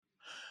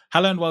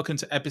Hello and welcome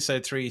to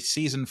episode 3,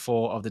 season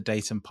 4 of the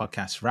Datum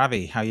podcast.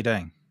 Ravi, how are you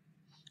doing?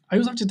 I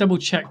always have to double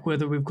check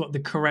whether we've got the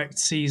correct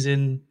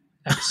season,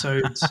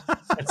 episodes,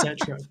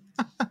 etc.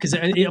 Because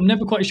I'm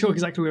never quite sure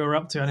exactly what we're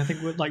up to, and I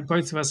think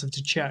both of us have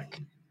to check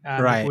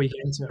before we get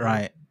into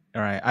it.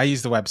 Right. I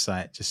use the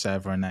website just so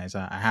everyone knows.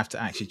 I have to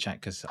actually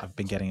check because I've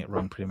been getting it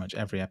wrong pretty much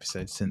every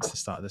episode since the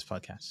start of this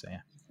podcast. So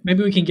yeah,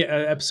 maybe we can get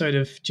an episode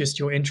of just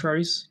your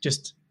intros.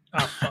 Just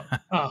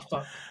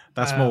fuck.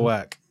 That's more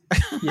work.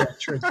 Yeah,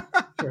 true.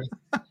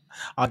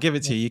 I'll give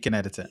it to you. You can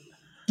edit it.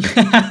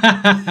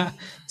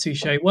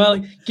 Touche.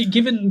 Well,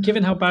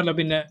 given how bad I've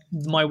been at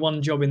my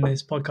one job in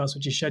this podcast,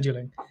 which is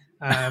scheduling,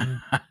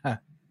 I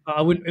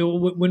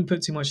wouldn't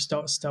put too much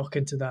stock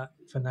into that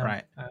for now.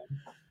 Right.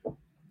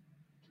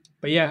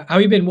 But yeah, how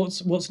have you been?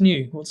 What's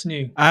new?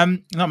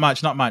 Not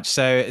much.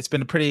 So it's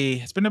been a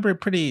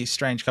pretty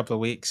strange couple of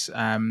weeks.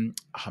 I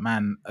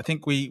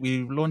think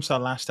we launched our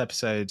last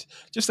episode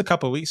just a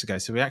couple of weeks ago.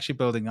 So we're actually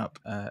building up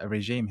a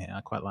regime here.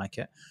 I quite like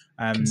it.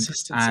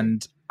 Consistency.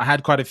 And I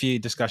had quite a few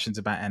discussions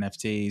about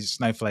NFTs.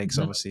 Snowflake's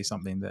obviously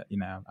something that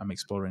I'm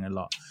exploring a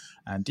lot.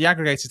 And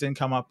deaggregators didn't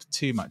come up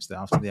too much there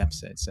after the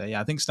episode. So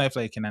yeah, I think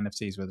Snowflake and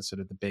NFTs were the sort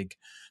of the big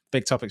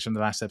topics from the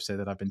last episode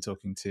that I've been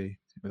talking to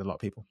with a lot of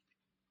people.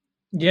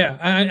 Yeah,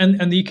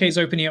 and the UK is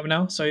opening up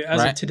now. So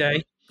as of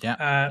today,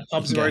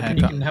 pubs are open.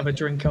 You can have a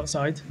drink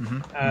outside.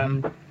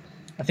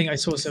 I think I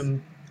saw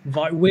some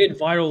weird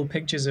viral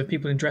pictures of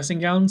people in dressing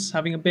gowns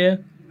having a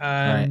beer.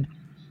 I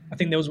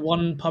think there was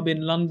one pub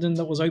in London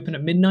that was open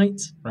at midnight.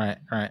 Right.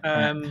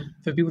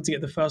 For people to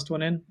get the first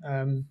one in.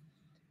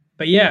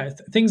 But yeah,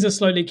 things are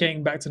slowly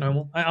getting back to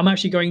normal. I'm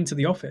actually going to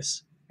the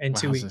office in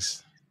 2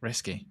 weeks.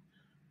 Risky.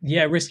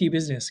 Yeah, risky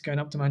business. Going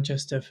up to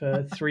Manchester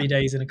for 3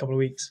 days in a couple of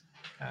weeks.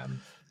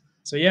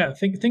 So yeah, I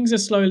think things are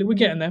slowly. We're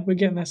getting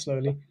there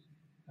slowly.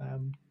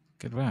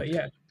 Good work. But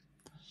yeah.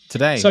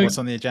 Today, what's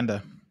on the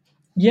agenda?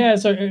 Yeah.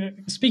 So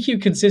speaking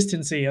of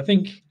consistency, I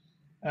think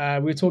we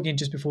were talking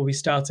just before we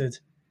started.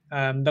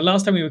 The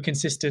last time we were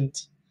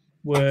consistent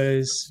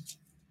was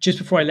just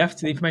before I left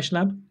the information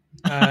lab,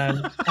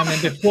 and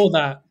then before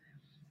that,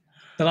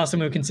 the last time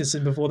we were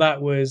consistent before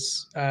that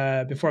was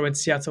before I went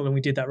to Seattle and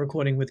we did that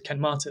recording with Kent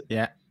Martin.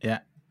 Yeah.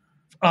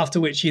 After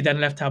which he then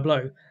left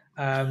Tableau.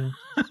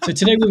 So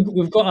today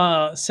we've got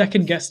our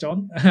second guest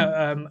on,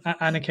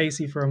 Anna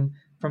Casey from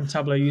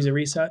Tableau User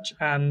Research.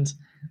 And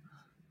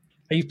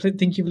are you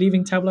thinking of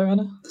leaving Tableau,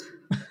 Anna?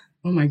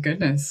 Oh my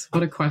goodness,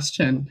 what a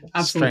question!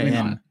 Absolutely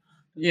not.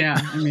 Yeah,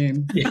 I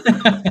mean,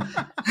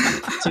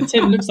 So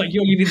Tim, looks like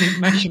you're leaving the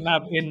information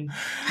lab in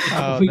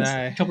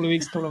a couple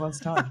of months'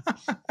 time.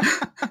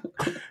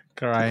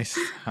 Christ,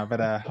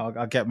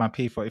 I'll get my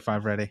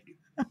P45 ready.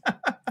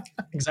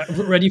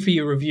 Exactly, ready for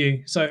your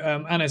review. So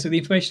Anna, the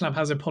information lab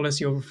has a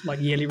policy of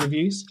yearly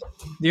reviews.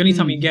 The only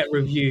time you get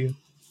review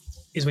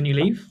is when you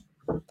leave.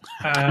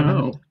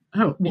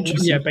 Interesting.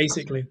 Yeah,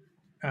 basically.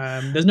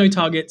 There's no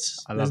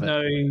targets. There's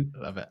no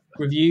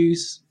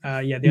reviews.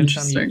 The only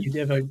time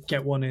you ever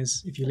get one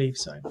is if you leave.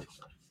 So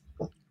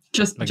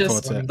just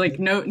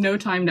no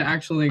time to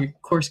actually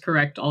course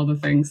correct all the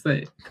things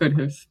that could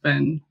have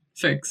been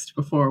fixed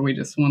before. We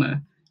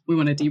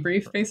want to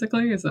debrief,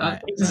 basically. Is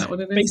that what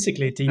it is?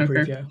 Basically a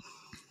debrief, okay.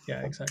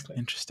 Yeah, exactly.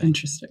 Interesting.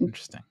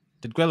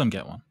 Did Gwilym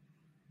get one?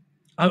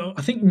 I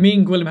think me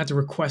and Gwilym had to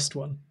request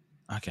one.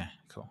 Okay,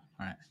 cool.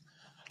 All right.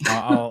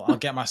 I'll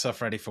get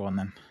myself ready for one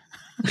then.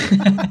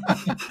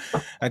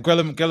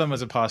 Gwilym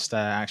was a past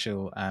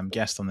actual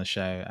guest on the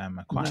show.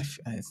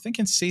 I think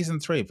in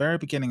season 3, very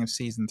beginning of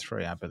season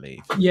 3, I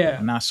believe. Yeah.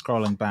 I'm now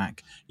scrolling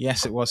back.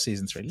 Yes, it was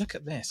season 3. Look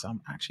at this.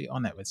 I'm actually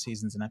on it with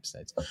seasons and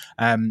episodes.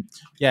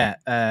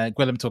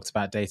 Gwilym talked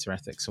about data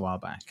ethics a while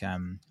back.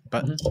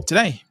 But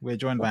today we're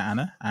joined by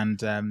Anna,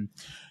 and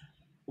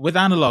with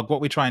Analog,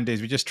 what we try and do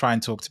is we just try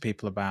and talk to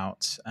people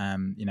about,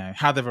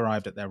 how they've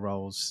arrived at their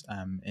roles,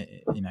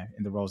 in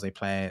the roles they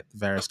play at the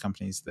various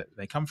companies that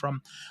they come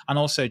from, and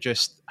also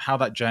just how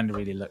that journey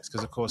really looks.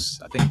 Because, of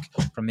course, I think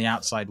from the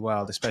outside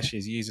world, especially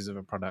as users of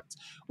a product,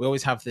 we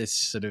always have this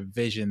sort of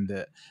vision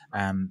that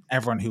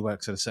everyone who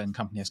works at a certain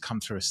company has come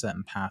through a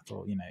certain path,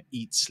 or,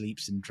 eats,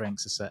 sleeps, and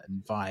drinks a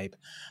certain vibe.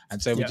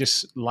 And so we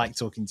just like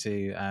talking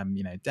to,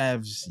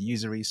 devs,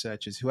 user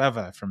researchers,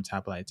 whoever from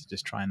Tableau, to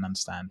just try and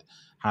understand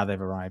how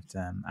they've arrived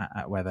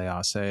at where they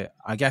are. So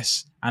I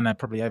guess, Anna,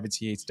 probably over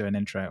to you to do an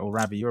intro. Or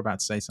Ravi, you were about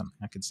to say something.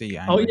 I could see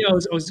you. Oh yeah, I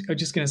was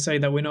just going to say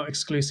that we're not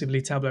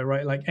exclusively Tableau,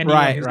 right? Like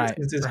anyone who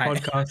listens to this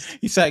podcast,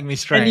 you're setting me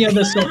straight. Any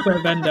other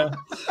software vendor,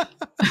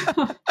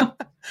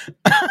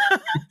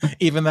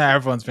 even though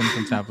everyone's been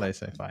from Tableau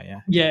so far.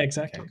 Yeah,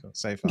 exactly. Okay, cool.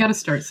 So far. You got to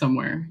start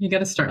somewhere.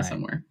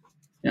 Somewhere.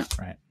 Yeah.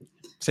 Right.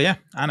 So yeah,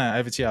 Anna,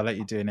 over to you. I'll let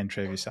you do an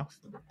intro of yourself.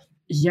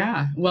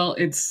 Yeah, well,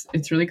 it's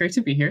really great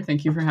to be here.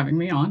 Thank you for having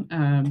me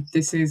on.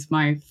 This is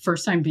my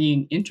first time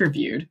being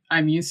interviewed.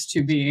 I'm used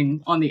to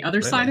being on the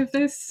other side of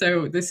this,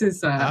 so this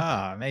is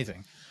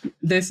amazing.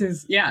 This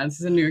is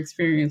a new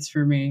experience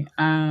for me.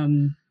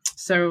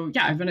 So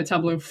yeah, I've been at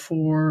Tableau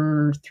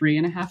for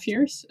 3.5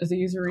 years as a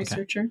user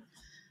researcher.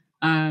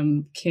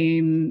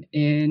 Came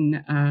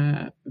in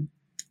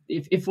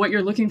if what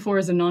you're looking for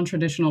is a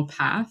non-traditional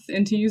path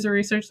into user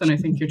research, then I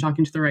think you're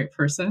talking to the right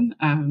person.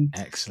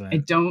 Excellent. I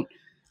don't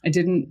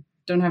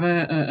have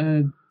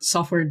a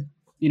software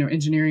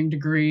engineering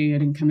degree. I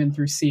didn't come in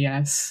through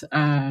CS.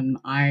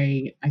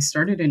 I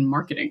started in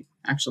marketing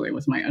actually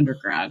with my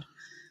undergrad.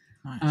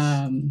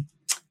 Nice.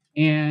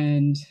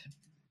 And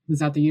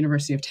was at the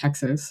University of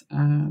Texas,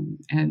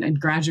 and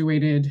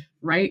graduated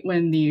right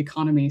when the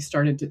economy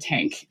started to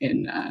tank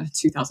in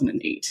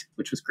 2008,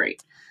 which was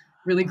great.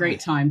 Really great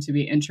time to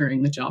be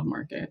entering the job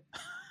market.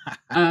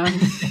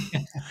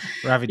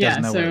 Ravi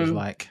doesn't know what it was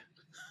like.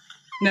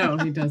 No,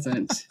 he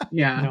doesn't.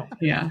 Yeah, no.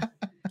 Yeah.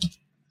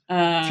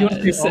 If you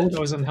want to feel old, I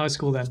was in high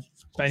school then.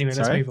 But anyway,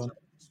 let's move on.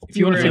 If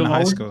you want to feel old,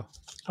 high school.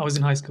 I was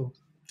in high school.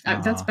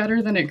 That's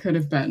better than it could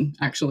have been,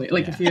 actually.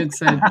 Like if you had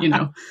said,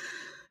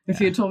 if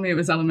you had told me it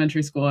was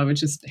elementary school, I would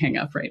just hang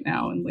up right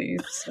now and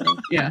leave. So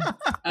yeah.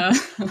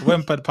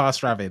 Whimpered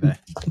past Ravi there.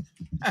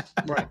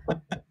 Right.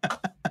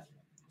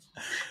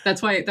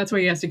 That's why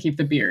he has to keep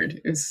the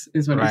beard, is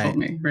what he told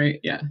me, right?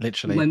 Yeah.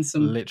 Literally. Lend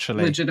some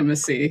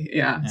legitimacy.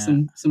 Yeah.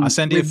 Some I'll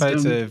send you a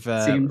photo of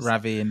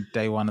Ravi in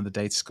day one of the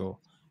data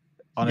school.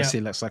 Honestly,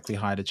 it looks like we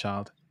hired a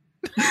child.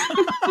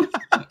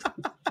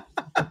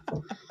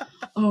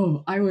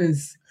 Oh, I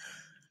was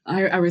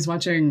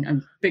watching, I'm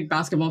a big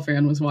basketball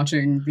fan, was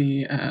watching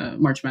the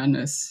March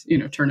Madness,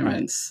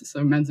 tournaments,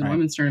 so men's and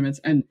women's tournaments.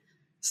 And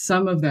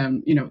some of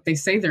them, they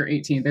say they're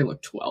 18, they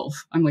look 12.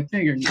 I'm like, no,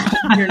 you're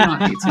not. You're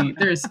not 18.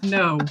 There's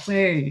no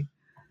way.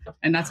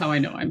 And that's how I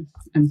know I'm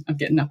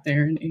getting up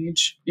there in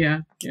age.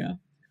 Yeah. Yeah.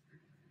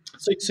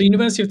 So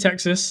University of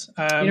Texas,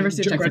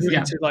 University of Texas,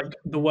 into like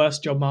the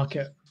worst job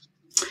market.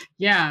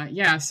 Yeah.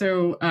 Yeah.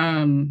 So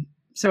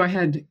I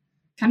had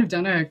kind of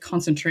done a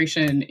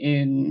concentration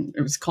in,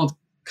 it was called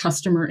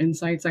customer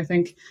insights, I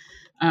think.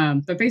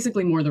 But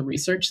basically more the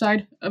research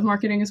side of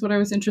marketing is what I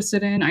was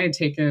interested in. I had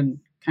taken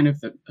kind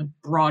of a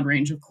broad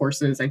range of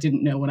courses. I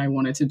didn't know what I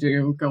wanted to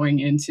do going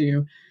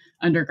into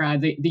undergrad.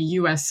 The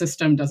US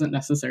system doesn't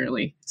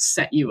necessarily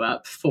set you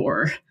up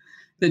for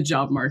the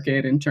job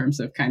market in terms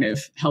of kind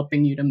of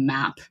helping you to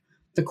map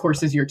the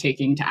courses you're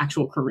taking to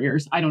actual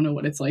careers. I don't know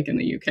what it's like in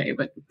the UK,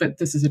 but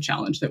this is a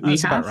challenge that we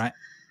have. That's about right.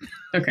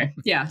 Okay.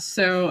 Yeah.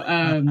 So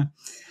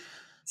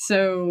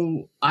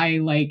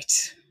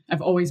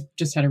I've always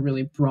just had a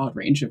really broad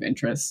range of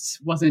interests.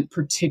 Wasn't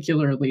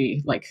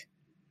particularly like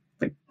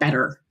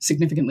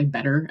significantly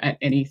better at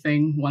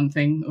anything, one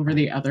thing over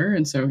the other.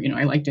 And so,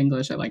 I liked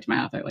English, I liked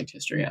math, I liked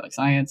history, I liked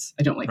science.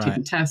 I don't like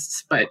taking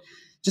tests, but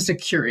just a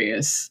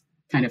curious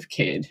kind of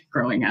kid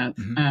growing up.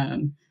 Mm-hmm.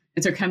 And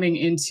so coming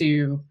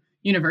into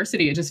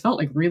university, it just felt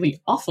like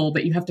really awful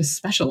that you have to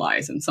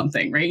specialize in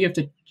something, right? You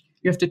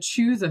have to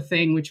choose a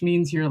thing, which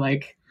means you're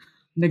like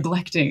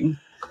neglecting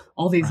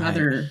all these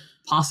other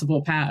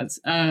possible paths.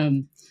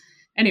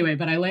 Anyway,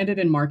 but I landed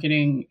in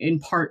marketing in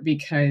part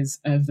because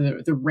of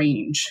the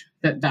range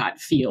that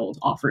field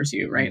offers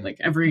you, right? Like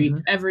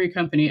every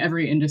company,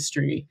 every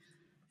industry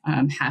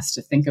has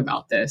to think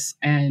about this.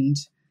 And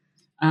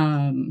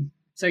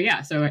so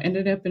I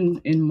ended up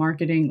in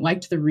marketing,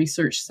 liked the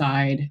research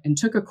side, and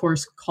took a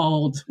course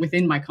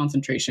within my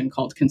concentration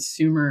called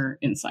Consumer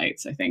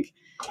Insights, I think.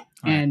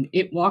 And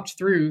it walked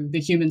through the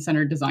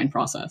human-centered design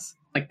process.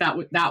 Like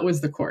that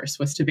was the course,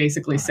 was to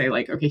basically say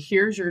like, okay,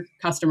 here's your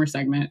customer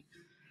segment,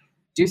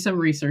 do some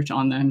research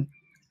on them,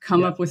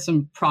 come up with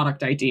some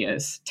product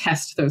ideas,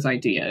 test those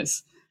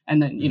ideas,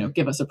 and then,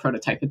 give us a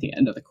prototype at the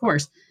end of the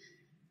course.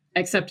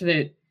 Except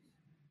that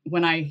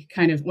when I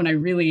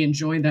really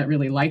enjoyed that,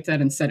 really liked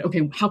that, and said,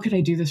 okay, how could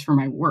I do this for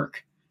my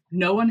work?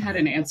 No one had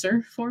an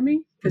answer for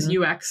me because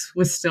UX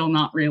was still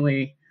not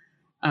really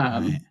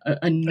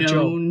a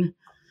known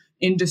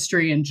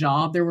industry and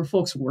job. There were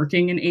folks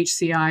working in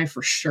HCI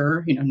for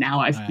sure. Now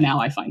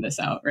I find this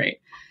out, right?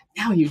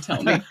 Now you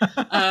tell me.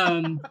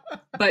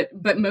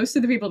 But most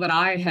of the people that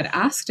I had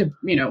asked,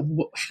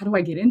 how do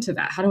I get into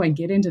that? How do I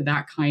get into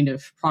that kind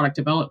of product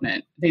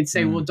development? They'd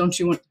say, well,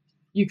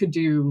 you could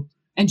do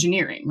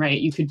engineering, right?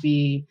 You could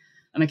be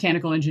a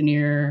mechanical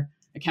engineer,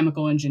 a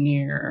chemical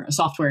engineer, a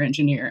software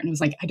engineer. And it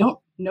was like, I don't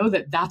know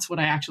that that's what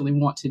I actually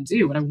want to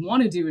do. What I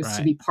want to do is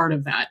to be part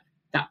of that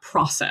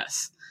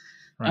process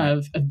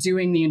of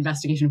doing the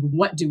investigation of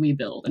what do we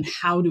build and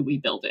how do we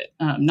build it?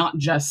 Not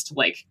just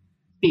like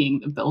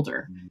being the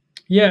builder.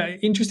 Yeah,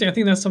 interesting. I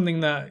think that's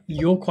something that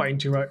you're quite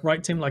into,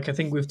 right, Tim? Like I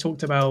think we've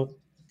talked about,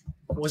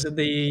 was it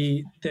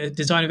the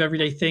design of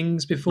everyday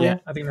things before? Yeah.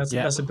 I think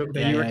that's a book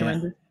that you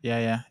recommended.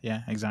 Yeah,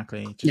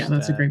 exactly.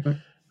 That's a great book.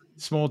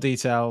 Small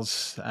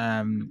details.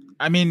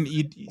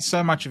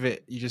 So much of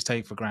it you just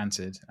take for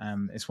granted.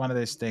 It's one of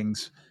those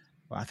things.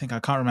 Well, I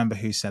can't remember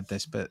who said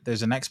this, but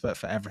there's an expert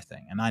for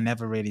everything, and I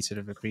never really sort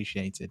of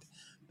appreciated.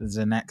 There's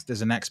an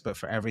expert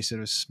for every sort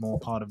of small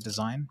part of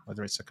design,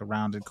 whether it's like a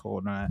rounded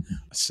corner,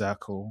 a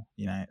circle,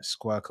 a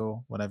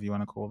squircle, whatever you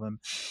want to call them.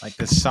 Like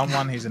there's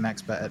someone who's an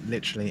expert at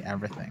literally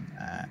everything,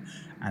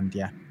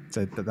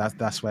 so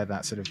that's where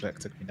that sort of book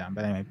took me down.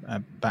 But anyway,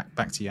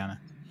 back to you, Anna.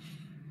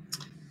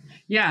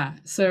 Yeah.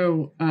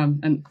 So,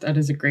 and that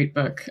is a great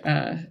book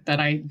that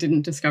I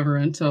didn't discover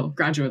until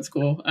graduate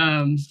school.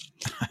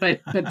 But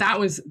that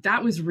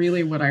was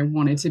really what I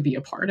wanted to be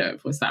a part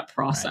of, was that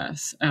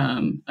process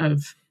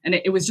of, and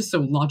it was just so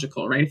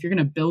logical, right? If you're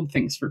going to build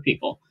things for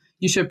people,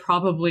 you should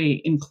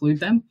probably include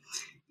them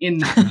in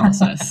that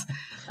process.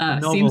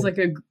 Seems like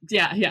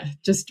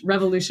just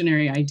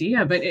revolutionary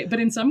idea, but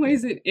in some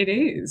ways it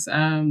is,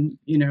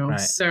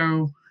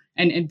 so.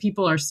 And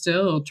people are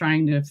still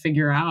trying to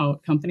figure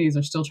out, companies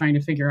are still trying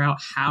to figure out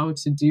how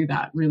to do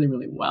that really,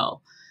 really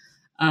well.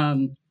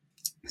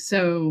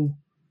 So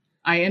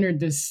I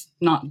entered this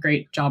not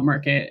great job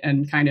market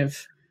and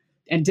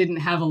didn't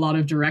have a lot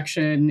of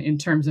direction in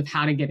terms of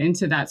how to get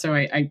into that. So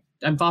I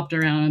bopped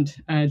around,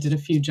 did a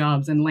few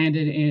jobs, and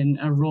landed in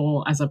a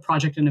role as a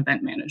project and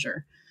event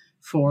manager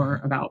for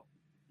about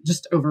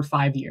just over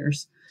 5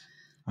 years.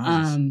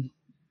 Nice.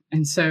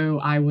 And so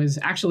I was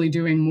actually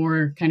doing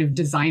more kind of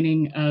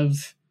designing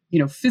of,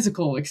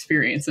 physical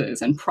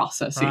experiences and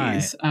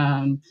processes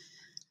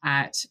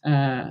at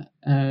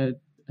a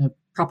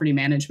property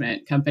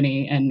management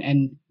company,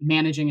 and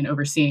managing and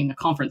overseeing a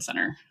conference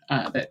center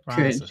that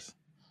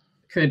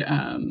could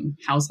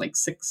house like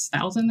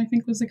 6,000, I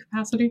think was the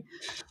capacity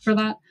for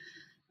that.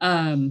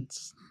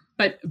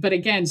 But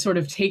again, sort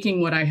of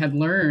taking what I had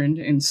learned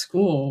in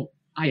school,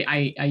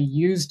 I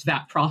used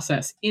that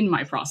process in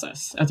my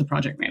process as a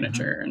project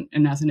manager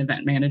and as an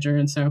event manager.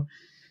 And so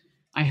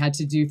I had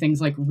to do things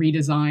like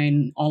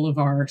redesign all of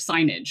our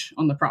signage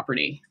on the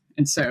property.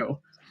 And so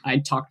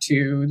I'd talk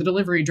to the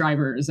delivery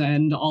drivers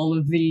and all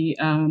of the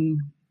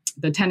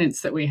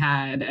tenants that we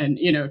had, and,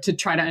 to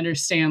try to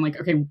understand,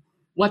 like, okay,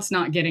 what's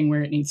not getting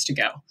where it needs to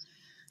go.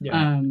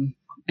 Yeah.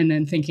 And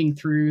then thinking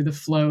through the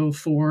flow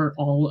for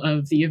all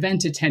of the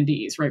event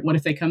attendees, right? What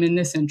if they come in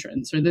this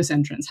entrance or this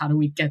entrance? How do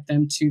we get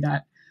them to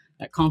that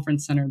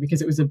conference center?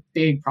 Because it was a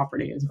big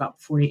property. It was about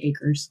 40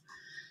 acres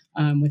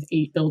with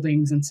 8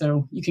 buildings. And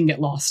so you can get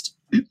lost.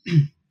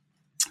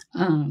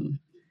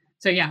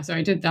 So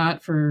I did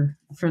that for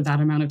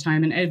that amount of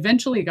time, and I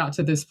eventually got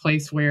to this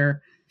place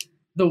where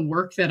the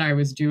work that I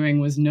was doing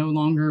was no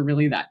longer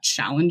really that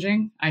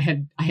challenging. I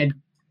had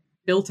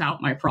built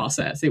out my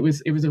process. It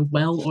was a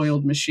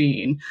well-oiled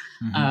machine.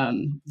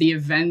 The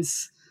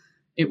events,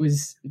 it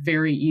was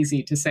very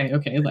easy to say,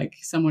 okay, like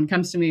someone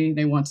comes to me,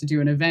 they want to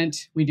do an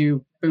event. We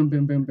do boom,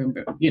 boom, boom, boom,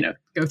 boom,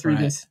 go through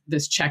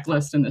this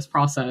checklist and this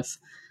process.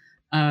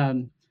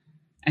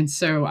 And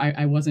so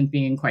I wasn't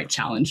being quite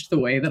challenged the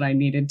way that I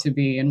needed to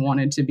be and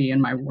wanted to be in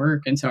my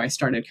work. And so I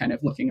started kind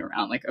of looking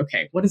around like,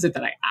 okay, what is it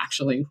that I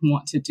actually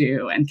want to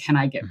do? And can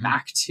I get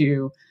back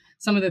to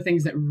some of the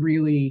things that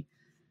really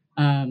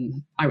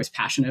I was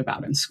passionate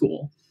about in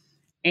school?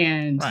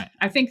 And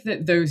I think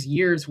that those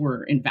years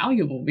were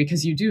invaluable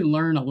because you do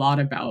learn a lot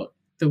about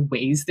the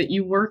ways that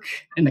you work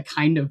and the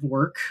kind of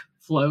work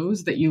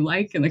flows that you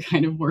like and the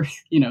kind of work,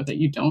 that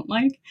you don't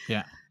like.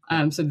 Yeah.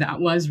 So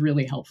that was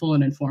really helpful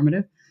and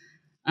informative.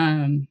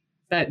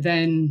 But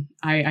then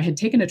I had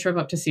taken a trip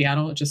up to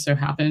Seattle. It just so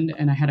happened.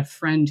 And I had a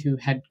friend who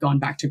had gone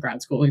back to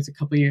grad school. He's a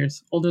couple of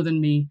years older than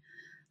me,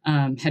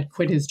 had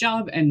quit his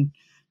job and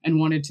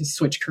wanted to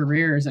switch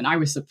careers. And I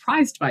was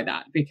surprised by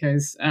that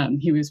because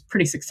he was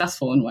pretty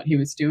successful in what he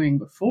was doing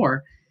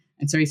before.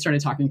 And so he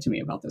started talking to me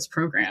about this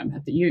program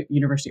at the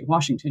University of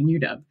Washington,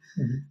 UW.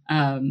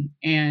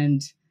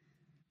 And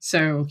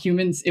so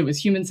it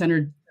was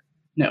human-centered.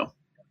 No,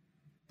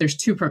 there's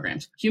 2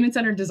 programs: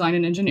 human-centered design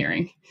and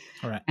engineering,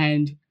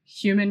 and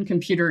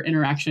human-computer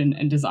interaction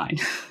and design.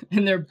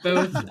 And they're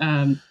both,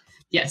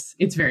 yes,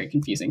 it's very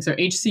confusing. So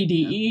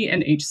HCDE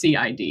and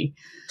HCID.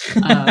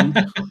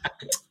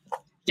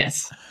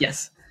 Yes.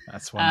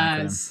 That's one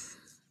acronym.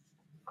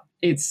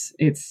 It's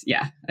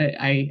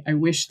I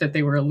wish that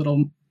they were a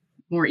little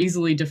more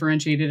easily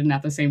differentiated, and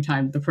at the same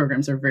time, the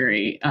programs are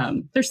very,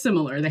 they're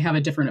similar. They have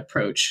a different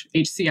approach.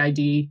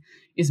 HCID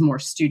is more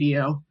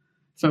studio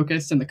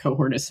focused and the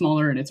cohort is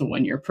smaller and it's a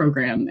 1-year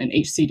program, and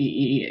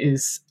HCDE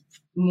is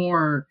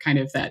more kind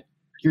of that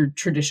your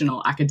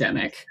traditional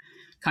academic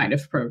kind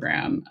of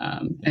program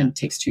and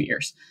takes 2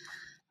 years.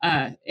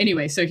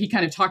 Anyway, so he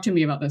kind of talked to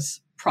me about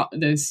this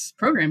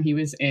program he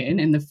was in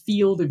and the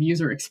field of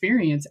user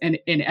experience, and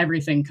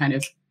everything kind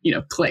of,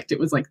 clicked. It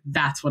was like,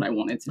 that's what I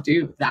wanted to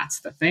do.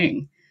 That's the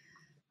thing.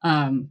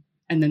 And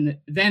then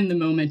the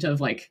moment of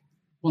like,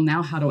 well,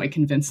 now how do I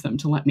convince them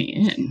to let me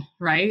in?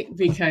 Right.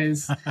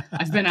 Because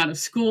I've been out of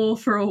school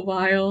for a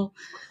while.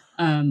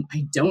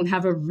 I don't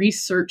have a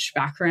research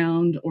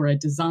background or a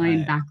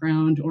design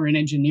background or an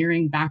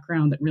engineering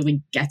background that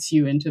really gets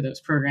you into those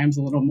programs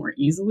a little more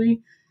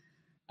easily.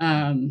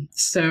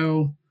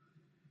 So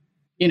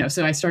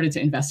I started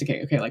to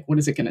investigate, okay, like what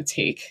is it going to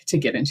take to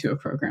get into a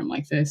program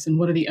like this? And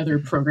what are the other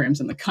programs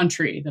in the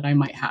country that I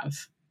might have,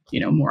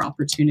 more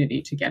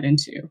opportunity to get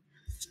into?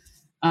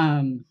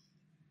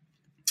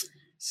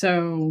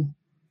 So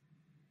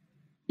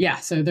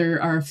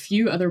there are a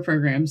few other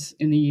programs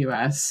in the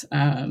US,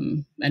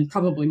 and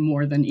probably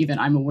more than even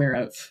I'm aware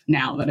of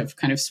now that have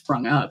kind of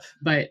sprung up.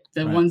 But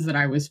the ones that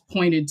I was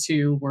pointed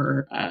to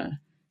were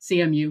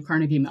CMU,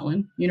 Carnegie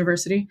Mellon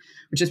University,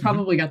 which has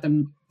probably got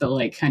the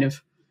like kind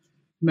of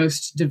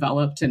most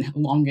developed and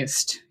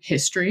longest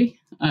history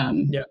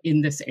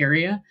in this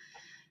area.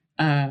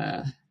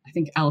 I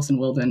think Allison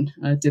Wilden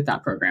did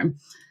that program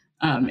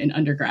in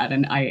undergrad,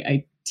 and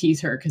I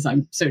tease her because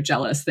I'm so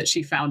jealous that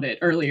she found it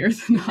earlier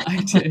than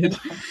I did.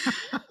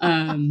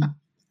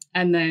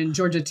 And then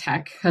Georgia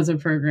Tech has a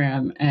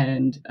program,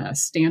 and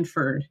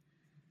Stanford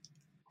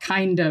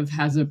kind of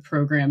has a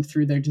program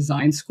through their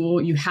design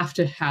school. You have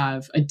to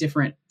have a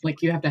different,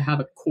 like you have to have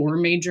a core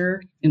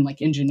major in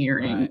like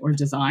engineering or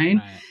design.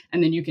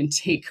 And then you can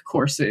take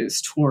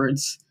courses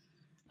towards,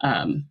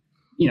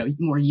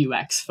 more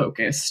UX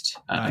focused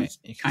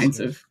kinds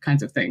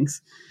of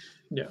things.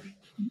 Yeah.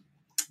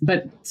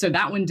 But so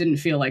that one didn't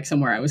feel like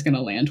somewhere I was going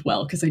to land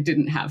well, because I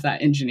didn't have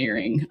that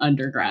engineering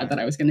undergrad that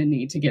I was going to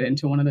need to get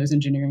into one of those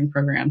engineering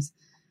programs.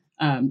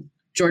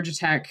 Georgia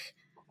Tech,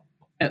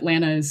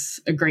 Atlanta is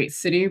a great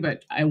city,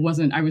 but I was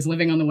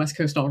living on the West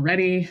Coast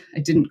already. I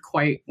didn't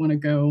quite want to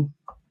go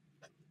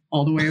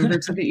all the way over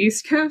to the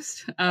East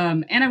Coast.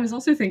 And I was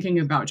also thinking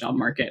about job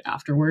market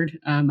afterward.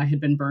 I had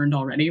been burned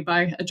already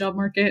by a job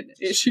market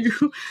issue.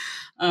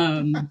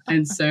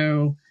 And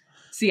so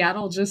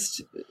Seattle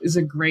just is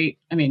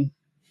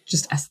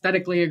just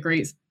aesthetically a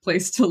great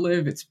place to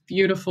live. It's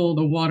beautiful,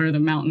 the water, the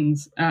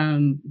mountains,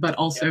 but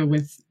also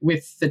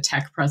with the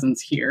tech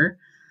presence here.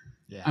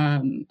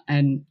 Yeah.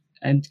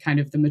 And kind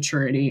of the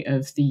maturity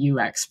of the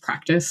UX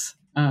practice,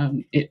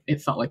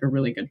 it felt like a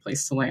really good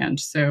place to land.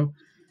 So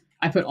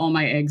I put all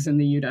my eggs in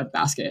the UW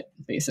basket,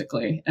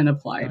 basically, and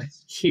applied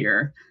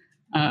here,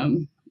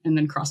 and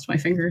then crossed my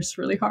fingers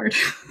really hard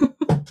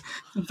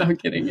about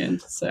getting in.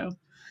 So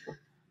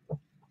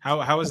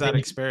how was that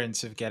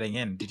experience of getting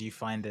in? Did you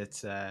find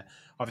it,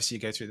 obviously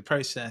you go through the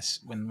process,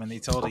 when they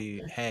told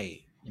you,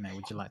 hey,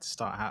 would you like to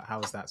start? How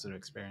was that sort of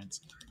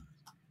experience?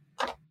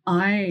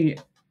 I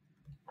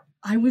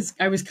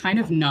was kind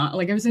of not,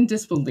 like, I was in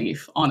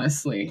disbelief,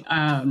 honestly,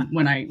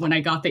 when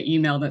I got the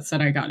email that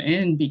said I got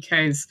in,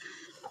 because,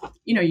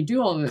 you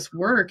do all of this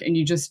work and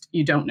you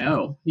don't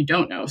know.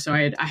 So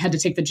I had to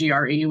take the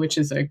GRE, which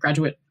is a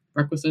graduate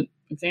requisite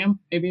exam,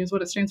 maybe is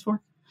what it stands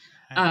for.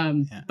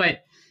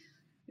 But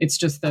it's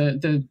just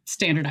the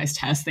standardized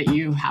test that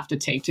you have to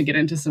take to get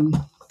into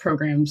some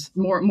programs,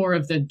 more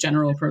of the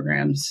general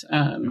programs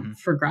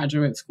for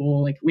graduate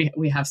school. Like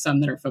we have some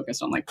that are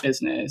focused on like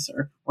business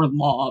or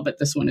law, but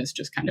this one is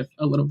just kind of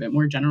a little bit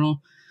more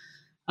general.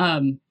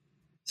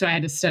 So I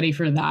had to study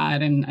for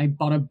that, and I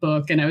bought a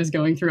book, and I was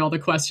going through all the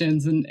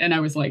questions, and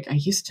I was like, I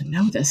used to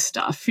know this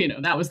stuff.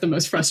 That was the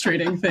most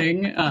frustrating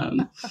thing,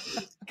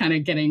 kind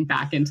of getting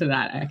back into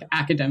that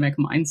academic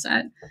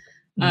mindset.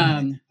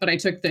 But I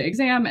took the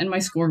exam, and my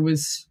score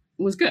was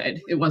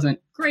good. It wasn't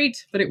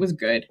great, but it was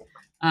good.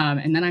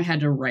 And then I had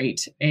to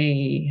write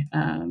a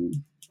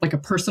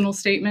personal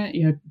statement.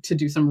 You had to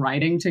do some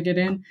writing to get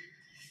in.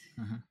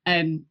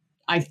 And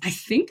I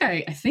think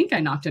I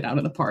knocked it out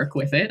of the park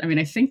with it. I mean,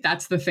 I think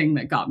that's the thing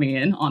that got me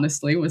in,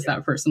 honestly, was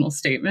that personal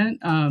statement.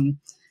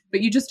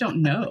 But you just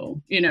don't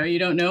know, you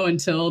don't know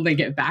until they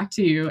get back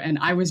to you. And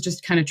I was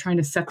just kind of trying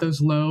to set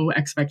those low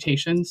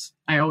expectations.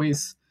 I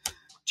always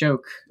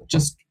joke,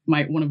 just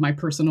one of my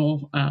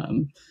personal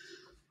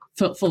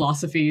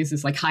philosophies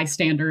is like high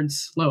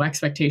standards, low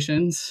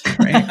expectations,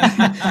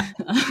 right?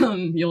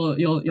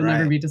 You'll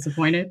never be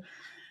disappointed.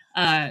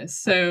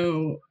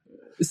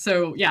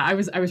 So yeah, I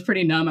was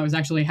pretty numb. I was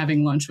actually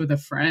having lunch with a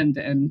friend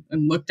and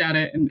looked at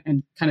it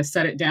and kind of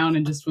set it down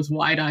and just was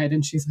wide eyed.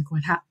 And she's like,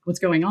 what's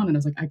going on? And I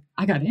was like,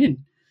 I got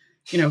in,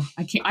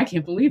 I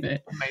can't believe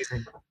it.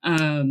 Amazing.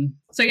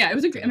 So yeah, it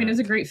was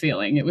a great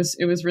feeling. It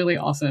was really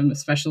awesome,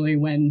 especially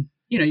when,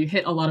 you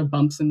hit a lot of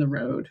bumps in the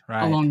road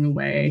along the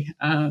way.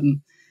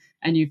 And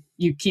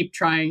you keep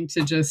trying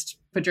to just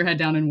put your head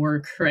down and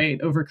work,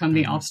 right? Overcome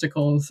the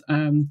obstacles.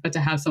 But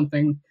to have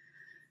something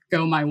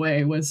go my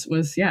way was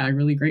a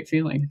really great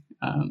feeling.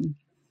 And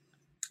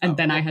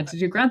then I had to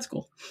do grad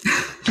school.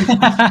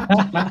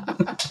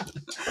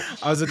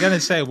 I was going to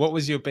say, what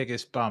was your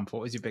biggest bump?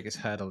 What was your biggest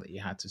hurdle that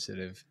you had to sort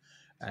of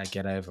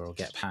get over or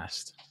get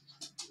past?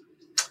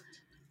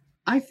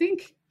 I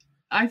think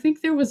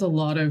there was a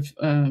lot of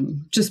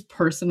just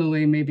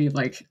personally, maybe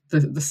like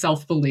the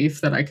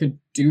self-belief that I could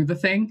do the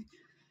thing.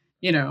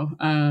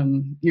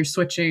 You're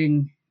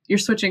switching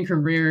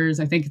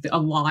careers. I think a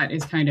lot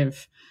is kind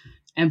of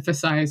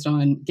emphasized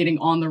on getting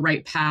on the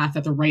right path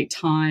at the right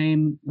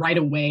time, right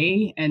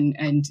away.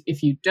 And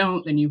if you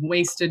don't, then you've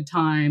wasted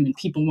time and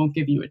people won't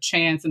give you a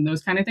chance and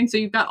those kind of things. So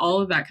you've got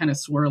all of that kind of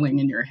swirling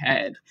in your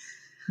head.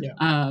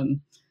 Yeah.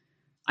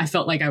 I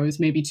felt like I was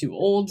maybe too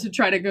old to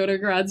try to go to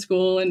grad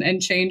school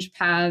and change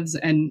paths.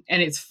 And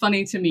it's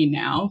funny to me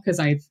now because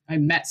I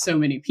met so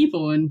many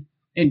people in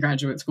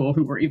graduate school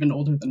who were even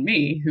older than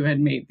me, who had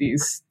made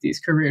these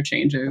career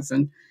changes.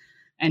 And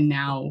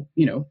now,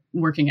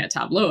 working at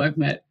Tableau, I've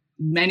met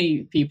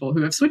many people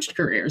who have switched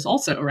careers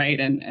also, right?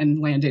 And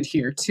landed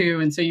here too.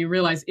 And so you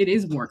realize it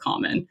is more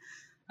common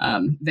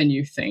than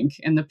you think.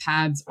 And the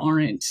paths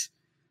aren't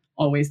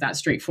always that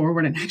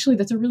straightforward. And actually,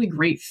 that's a really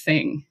great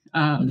thing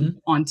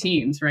on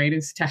teams, right?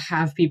 Is to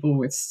have people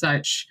with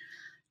such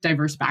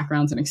diverse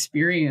backgrounds and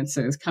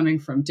experiences coming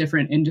from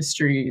different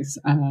industries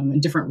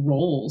and different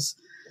roles,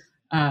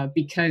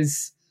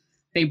 because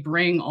they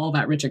bring all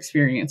that rich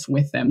experience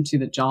with them to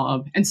the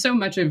job. And so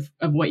much of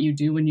what you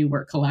do when you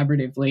work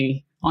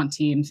collaboratively on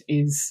teams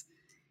is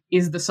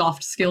the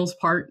soft skills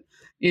part,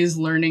 is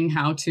learning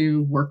how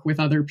to work with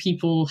other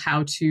people,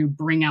 how to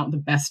bring out the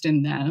best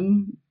in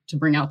them, to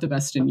bring out the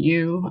best in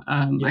you.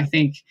 I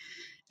think,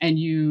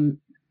 and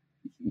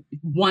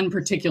one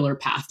particular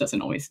path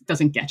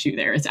doesn't get you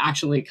there. It's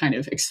actually kind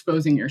of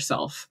exposing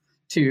yourself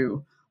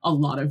to a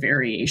lot of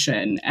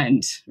variation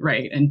and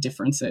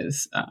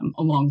differences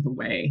along the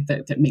way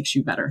that makes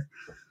you better.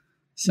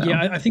 So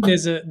yeah, I think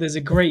there's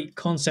a great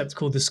concept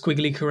called the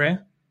squiggly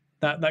career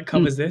that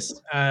covers this.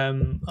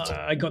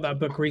 I got that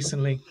book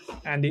recently,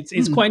 and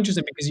it's quite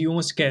interesting because you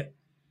almost get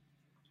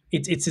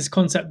it's this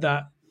concept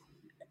that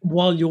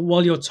while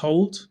you're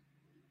told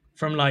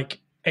from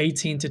like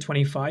 18 to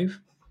 25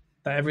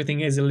 that everything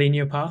is a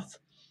linear path.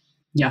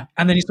 Yeah.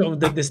 And then you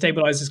sort of the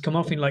stabilizers come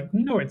off and you're like,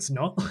 no, it's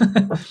not.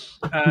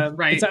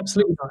 Right. It's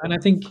absolutely not. And I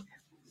think,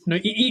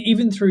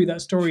 even through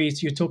that story,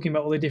 you're talking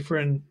about all the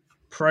different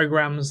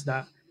programs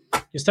that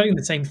you're studying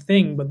the same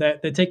thing, but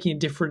they're taking a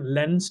different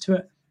lens to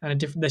it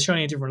and they're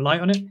shining a different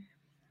light on it.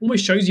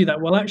 Almost shows you that,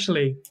 well,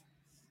 actually,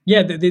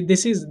 yeah,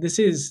 this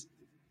is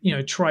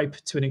tripe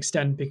to an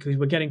extent, because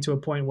we're getting to a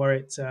point where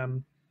it's,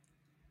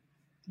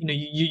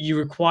 you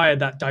require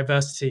that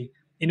diversity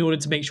in order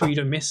to make sure you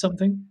don't miss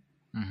something.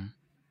 Mm-hmm.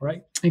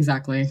 Right.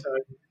 Exactly. So,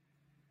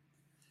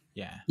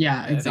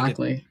 yeah,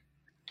 exactly.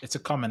 It's a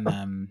common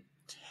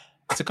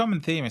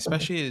theme,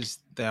 especially as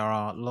there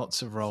are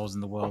lots of roles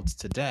in the world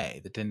today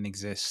that didn't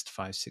exist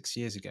 5-6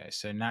 years ago.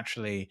 So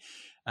naturally,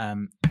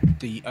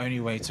 the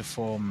only way to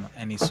form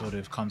any sort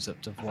of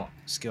concept of what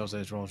skills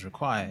those roles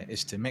require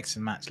is to mix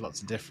and match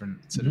lots of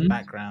different sort of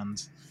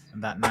backgrounds,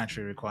 and that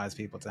naturally requires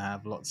people to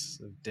have lots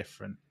of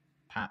different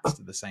paths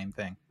to the same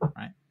thing,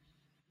 right?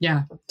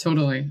 Yeah,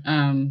 totally.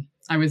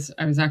 I was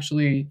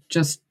actually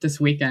just this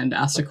weekend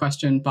asked a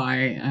question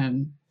by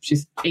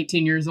she's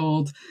 18 years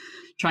old,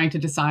 trying to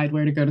decide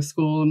where to go to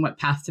school and what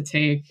path to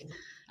take,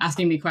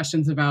 asking me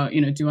questions about,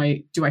 do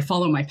I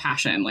follow my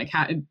passion? Like,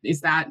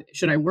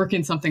 should I work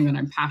in something that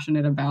I'm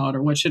passionate about,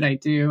 or what should I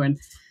do?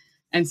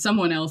 And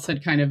someone else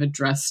had kind of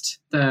addressed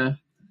the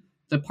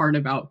part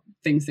about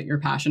things that you're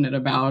passionate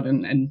about,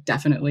 and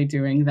definitely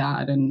doing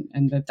that,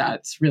 and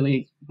that's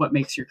really what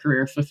makes your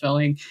career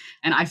fulfilling.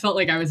 And I felt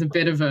like I was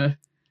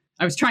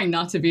I was trying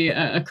not to be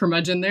a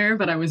curmudgeon there,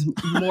 but I was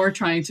more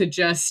trying to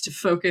just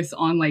focus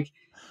on, like,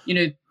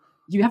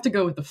 you have to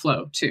go with the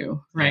flow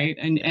too, right?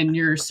 And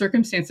your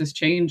circumstances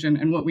change.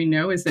 And what we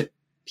know is that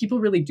people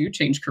really do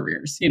change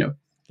careers,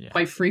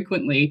 quite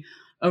frequently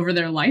over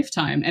their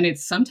lifetime. And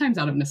it's sometimes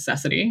out of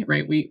necessity,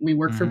 right? We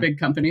work for big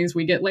companies,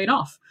 we get laid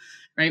off,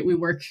 right? We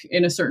work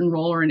in a certain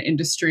role or an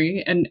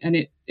industry, and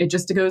it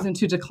just goes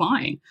into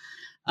decline.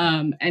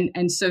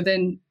 And so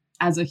then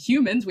as a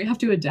humans, we have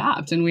to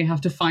adapt, and we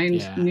have to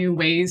find new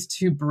ways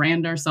to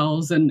brand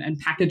ourselves and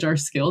package our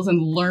skills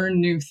and learn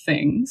new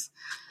things.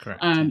 Correct.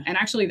 And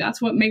actually, that's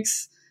what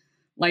makes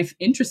life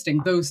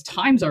interesting. Those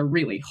times are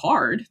really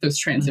hard. Those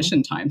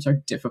transition times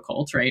are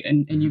difficult, right?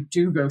 And you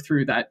do go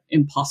through that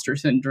imposter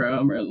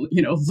syndrome, or,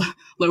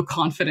 low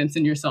confidence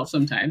in yourself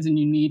sometimes, and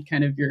you need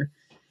kind of your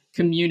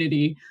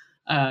community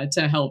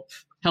to help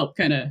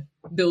kind of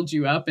build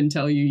you up and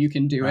tell you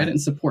can do it and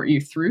support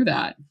you through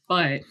that.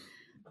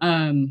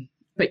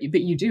 But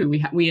you do.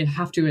 We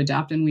have to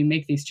adapt, and we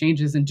make these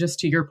changes. And just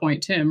to your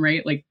point, Tim,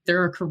 right? Like,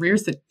 there are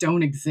careers that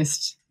don't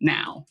exist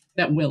now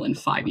that will in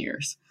 5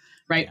 years,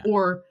 right? Yeah.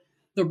 Or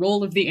the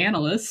role of the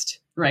analyst,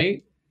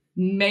 right,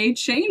 may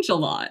change a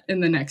lot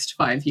in the next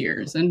 5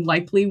 years, and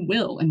likely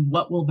will. And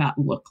what will that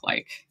look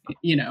like?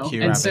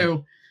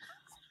 So,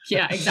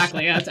 yeah,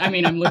 exactly. I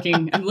mean, I'm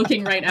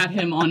looking right at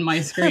him on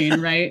my screen,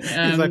 right?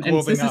 He's like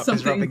warming up.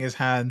 He's rubbing his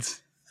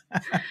hands.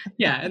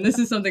 Yeah, and this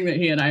is something that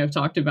he and I have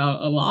talked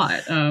about a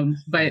lot.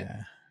 But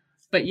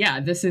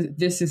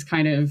this is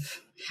kind of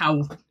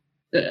how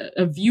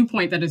a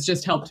viewpoint that has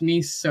just helped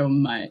me so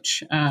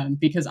much,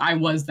 because I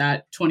was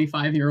that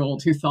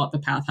 25-year-old who thought the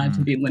path had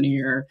to be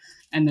linear,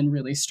 and then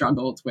really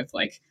struggled with,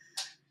 like,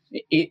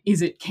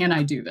 can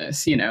I do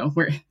this?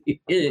 Where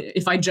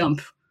if I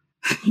jump,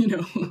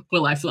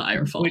 will I fly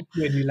or fall?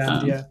 Where do you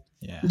land?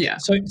 Yeah.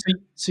 So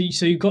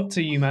you got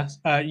to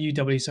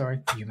UW, sorry,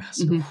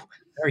 UMass. Mm-hmm.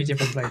 Very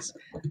different place.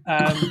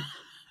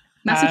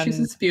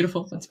 Massachusetts,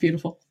 beautiful. It's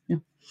beautiful. Yeah,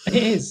 it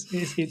is.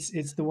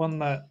 It's the one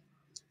that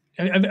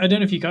I don't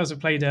know if you guys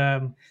have played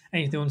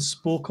anything on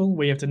Sporkle,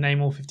 where you have to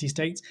name all 50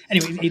 states.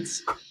 Anyway,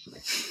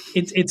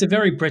 it's a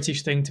very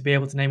British thing to be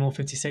able to name all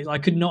 50 states. I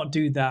could not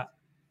do that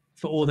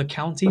for all the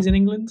counties in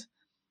England.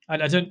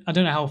 I don't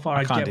know how far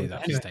I'd get with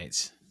that. Anyway.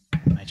 States.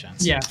 No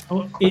chance. Yeah,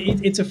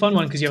 it's a fun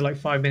one because you have like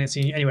 5 minutes.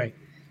 Anyway,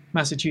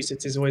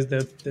 Massachusetts is always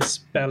the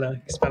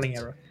spelling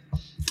error.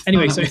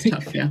 Anyway, so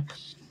tough, yeah.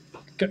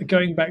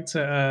 Going back to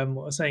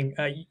what I was saying,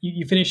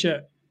 you finish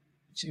at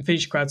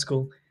finish grad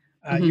school.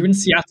 You're in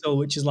Seattle,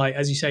 which is like,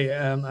 as you say,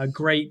 a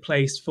great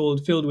place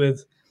filled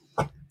with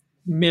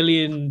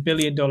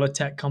billion-dollar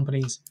tech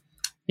companies.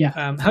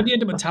 Yeah. How do you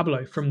end up at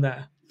Tableau from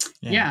there?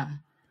 Yeah.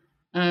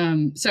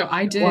 So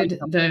I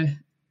did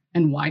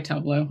and why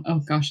Tableau? Oh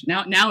gosh,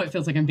 now it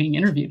feels like I'm being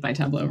interviewed by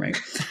Tableau, right?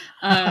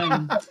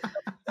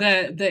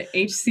 The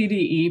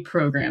HCDE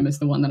program is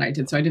the one that I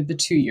did. So I did the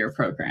 2-year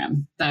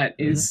program that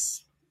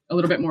is a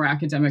little bit more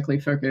academically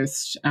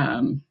focused.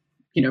 I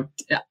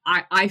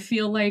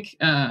feel like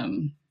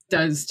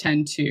does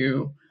tend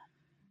to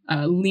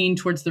lean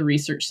towards the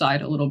research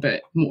side a little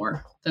bit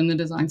more than the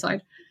design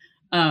side.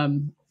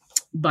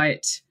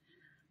 But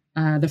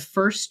the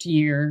first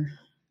year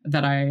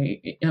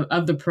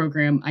of the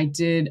program, I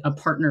did a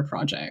partner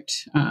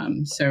project.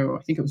 So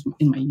I think it was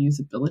in my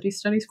usability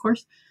studies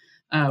course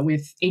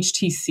with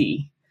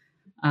HTC,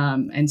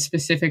 and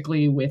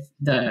specifically with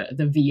the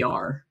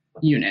VR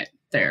unit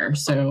there.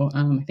 So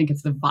I think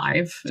it's the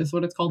Vive is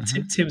what it's called.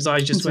 Tim's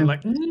eyes just went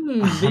like,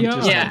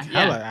 VR. Yeah.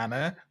 Hello,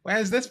 Anna.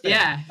 Where's this been?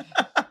 Yeah.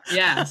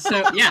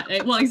 So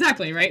well,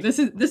 exactly, right? This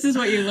is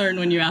what you learn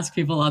when you ask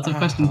people lots of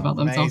questions about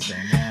themselves.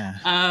 Amazing, yeah.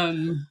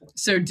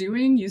 So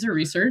doing user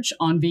research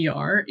on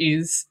VR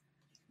is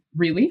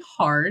really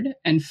hard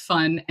and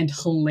fun and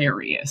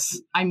hilarious.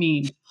 I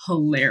mean,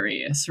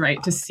 hilarious,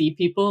 right? To see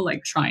people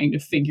like trying to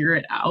figure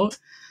it out.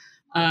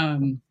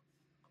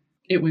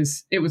 It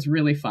was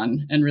really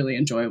fun and really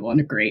enjoyable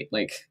and a great,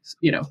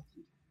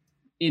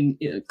 in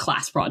a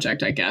class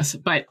project, I guess.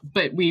 But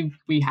we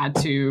had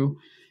to,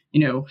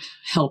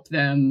 help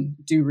them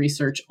do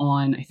research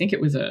on, I think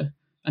it was a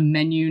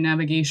menu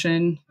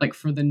navigation, like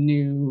for the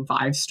new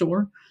Vive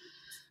store.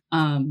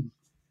 And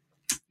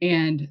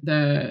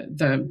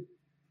the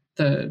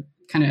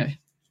kind of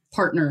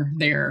partner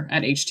there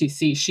at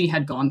HTC, she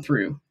had gone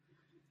through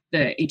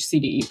the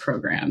HCDE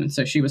program. And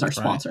so she was our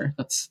sponsor.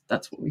 That's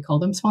what we call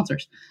them,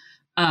 sponsors.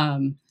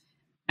 And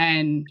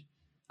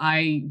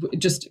I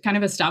just kind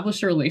of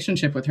established a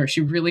relationship with her. She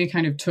really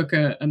kind of took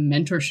a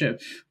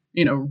mentorship,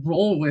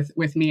 role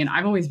with me. And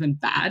I've always been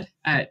bad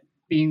at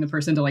being the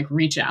person to like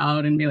reach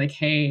out and be like,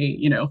 hey,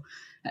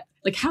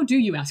 like, how do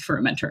you ask for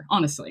a mentor?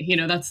 Honestly,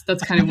 that's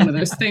kind of one of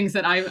those things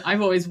that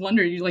I've always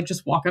wondered. You like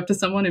just walk up to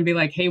someone and be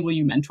like, hey, will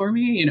you mentor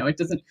me? It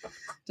doesn't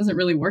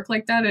really work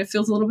like that. It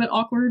feels a little bit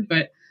awkward,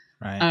 but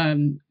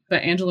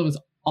Angela was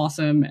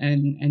awesome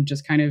and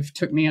just kind of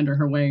took me under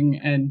her wing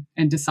and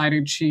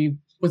decided she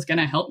was going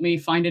to help me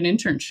find an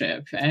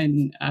internship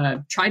and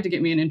tried to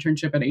get me an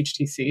internship at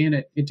HTC, and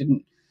it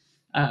didn't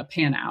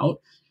pan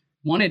out.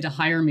 Wanted to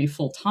hire me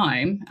full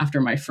time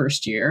after my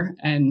first year,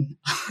 and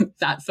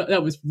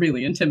that was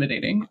really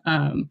intimidating.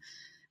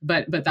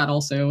 But that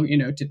also,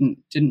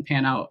 didn't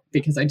pan out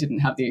because I didn't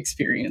have the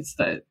experience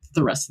that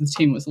the rest of the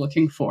team was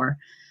looking for.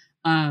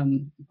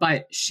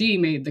 But she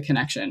made the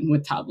connection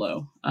with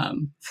Tableau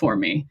for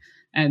me,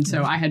 and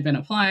so I had been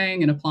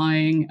applying,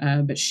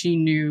 but she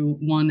knew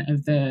one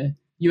of the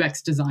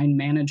UX design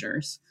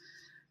managers,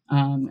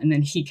 and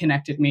then he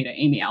connected me to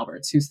Amy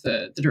Alberts, who's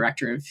the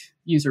director of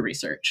user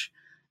research.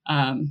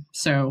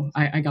 So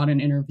I got an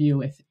interview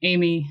with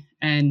Amy,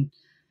 and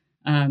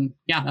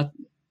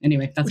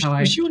that's how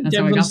I. Was you on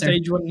Devon on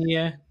stage one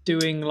year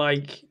doing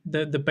like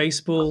the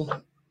baseball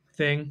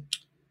thing?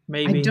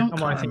 Maybe I don't.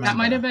 That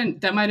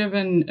might have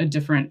been a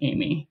different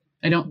Amy.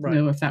 I don't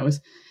know if that was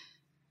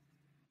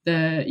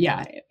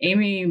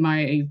Amy,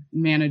 my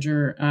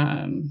manager,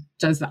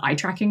 does the eye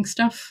tracking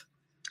stuff.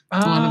 A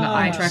lot of the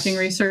eye tracking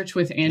research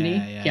with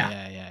Andy.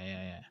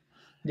 Yeah.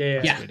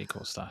 That's really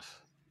cool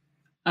stuff.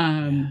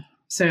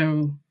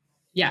 So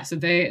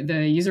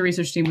the user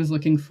research team was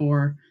looking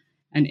for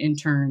an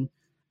intern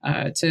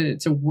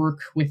to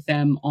work with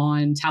them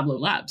on Tableau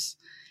Labs.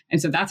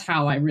 And so that's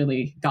how I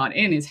really got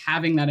in, is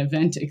having that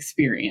event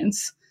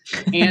experience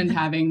and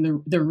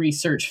having the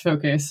research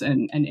focus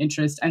and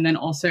interest, and then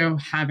also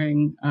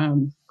having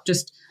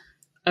just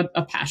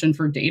a passion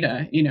for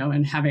data,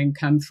 and having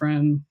come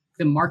from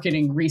the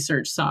marketing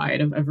research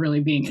side of really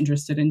being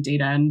interested in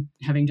data and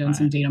having done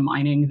some data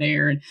mining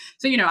there. And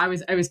so, I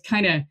was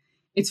kind of,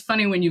 it's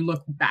funny when you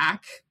look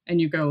back and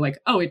you go like,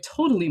 oh, it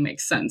totally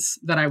makes sense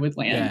that I would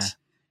land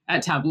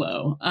at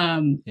Tableau.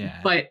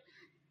 But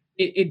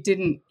it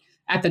didn't,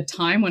 at the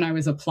time when I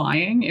was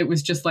applying, it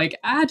was just like,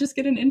 just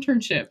get an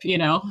internship,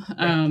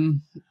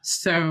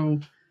 So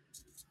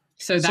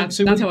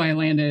that's how I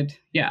landed.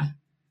 Yeah.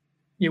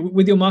 Yeah,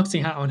 with your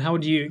marketing hat on, how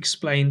would you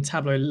explain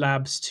Tableau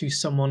Labs to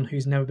someone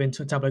who's never been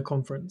to a Tableau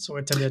conference or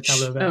attended a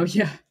Tableau event? Oh,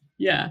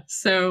 yeah.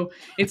 So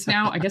it's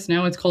now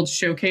it's called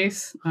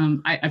Showcase.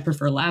 I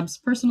prefer Labs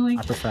personally.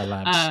 I prefer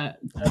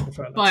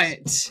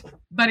Labs.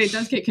 But it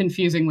does get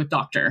confusing with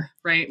Doctor,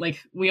 right?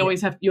 Like you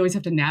always have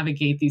to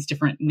navigate these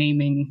different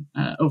naming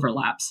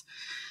overlaps.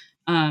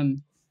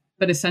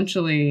 But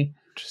essentially,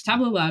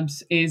 Tableau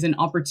Labs is an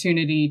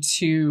opportunity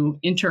to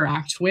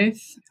interact with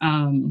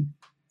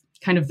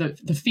kind of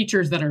the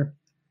features that are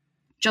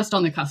just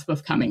on the cusp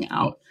of coming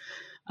out.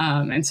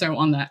 And so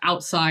on the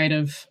outside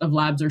of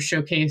labs or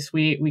showcase,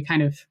 we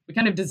kind of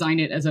design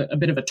it as a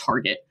bit of a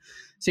target.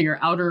 So your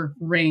outer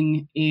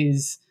ring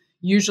is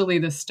usually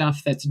the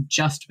stuff that's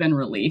just been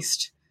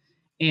released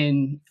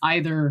in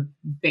either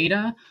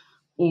beta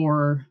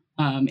or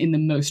in the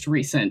most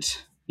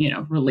recent,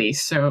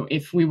 release. So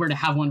if we were to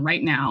have one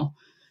right now,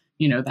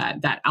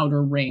 that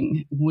outer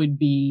ring would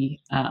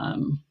be,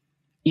 the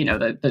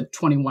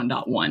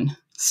 21.1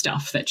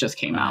 stuff that just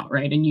came out,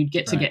 right? And you'd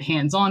get to get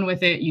hands-on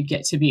with it. You'd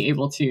get to be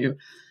able to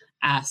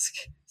ask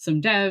some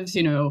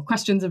devs,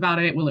 questions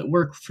about it. Will it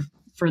work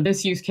for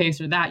this use case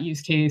or that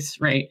use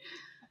case, right?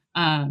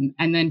 And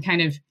then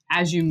kind of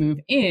as you move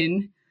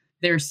in,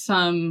 there's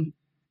some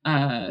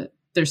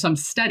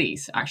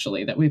studies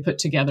actually that we put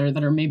together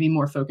that are maybe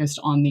more focused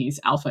on these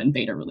alpha and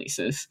beta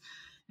releases.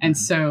 And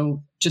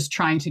so just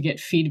trying to get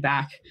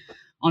feedback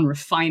on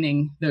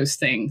refining those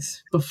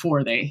things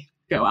before they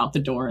go out the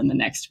door in the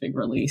next big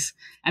release.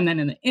 And then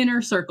in the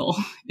inner circle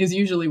is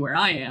usually where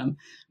I am,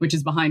 which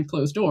is behind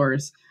closed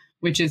doors,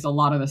 which is a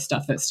lot of the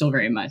stuff that's still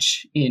very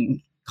much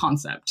in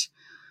concept.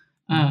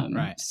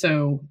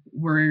 So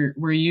we're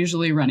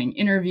usually running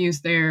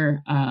interviews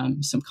there,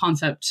 some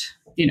concept,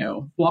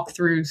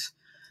 walkthroughs,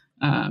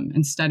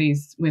 and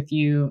studies with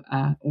you,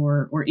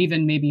 or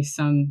even maybe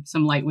some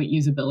lightweight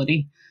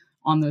usability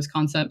on those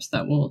concepts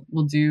that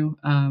we'll do.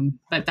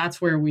 But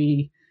that's where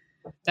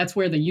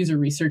the user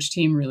research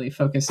team really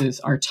focuses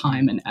our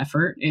time and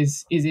effort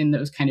is in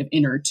those kind of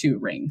inner two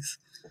rings.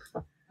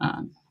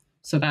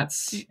 So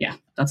that's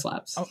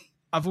labs.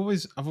 I've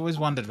always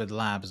wondered with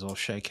labs or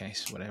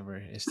showcase, whatever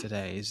it is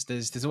today, is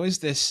there's always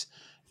this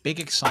big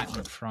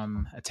excitement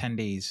from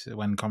attendees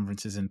when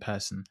conferences in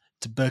person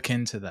to book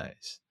into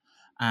those,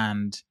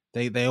 and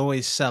they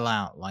always sell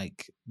out.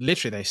 Like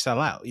literally, they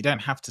sell out. You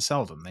don't have to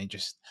sell them. They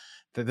just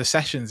the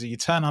sessions you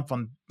turn up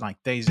on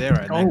like day zero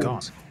and they're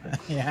gone.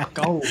 Yeah,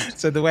 gold.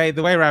 So the way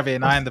Ravi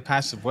and I in the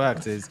past have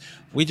worked is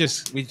we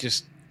just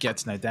get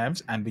to know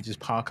devs and we just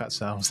park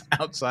ourselves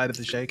outside of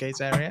the showcase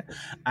area,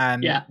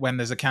 and when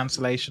there's a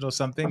cancellation or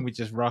something, we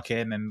just rock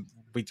in and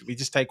we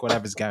just take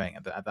whatever's going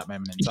at that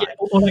moment in time.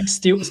 Or like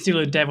steal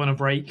a dev on a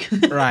break.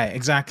 Right,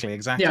 exactly.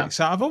 Yeah.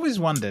 So I've always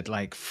wondered,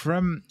 like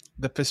from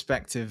the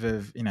perspective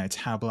of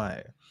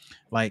Tableau,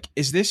 like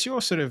is this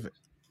your sort of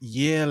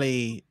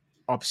yearly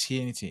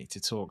opportunity to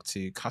talk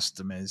to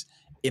customers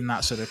in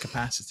that sort of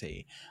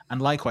capacity?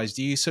 And likewise,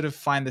 do you sort of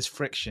find this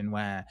friction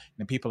where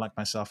people like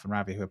myself and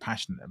Ravi who are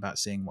passionate about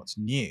seeing what's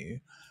new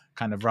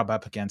kind of rub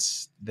up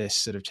against this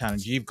sort of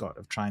challenge you've got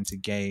of trying to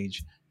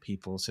gauge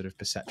people's sort of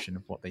perception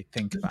of what they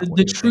think about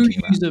the true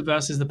user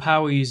versus the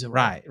power user?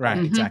 Right,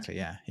 exactly.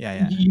 Yeah.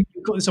 You've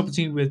got this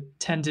opportunity with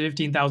 10 to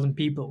 15,000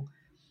 people,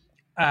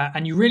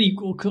 and you really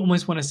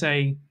almost want to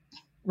say,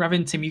 Ravi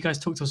and Tim, you guys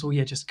talk to us all.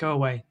 Yeah, just go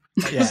away.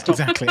 Like, yeah,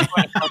 exactly.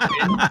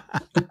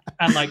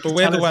 And like, but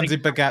we're the ones who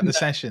book out the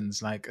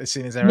sessions. Like as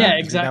soon as they're out,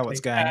 exactly. We know what's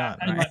going on.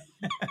 Right?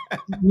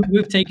 Like,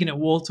 we've taken it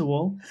wall to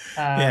wall.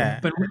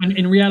 But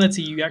in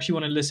reality, you actually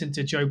want to listen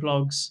to Joe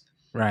Bloggs,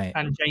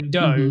 and Jane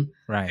Doe,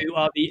 who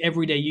are the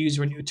everyday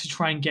user, and to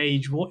try and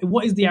gauge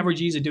what is the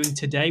average user doing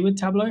today with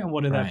Tableau, and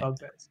what are their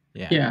bugbears.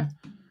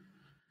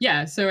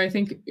 Yeah. So I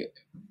think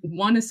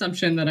one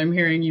assumption that I'm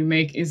hearing you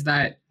make is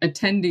that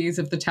attendees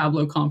of the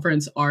Tableau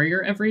conference are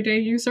your everyday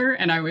user.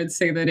 And I would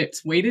say that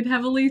it's weighted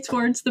heavily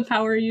towards the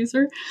power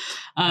user.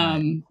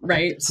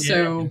 Right.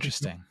 So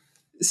interesting.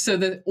 So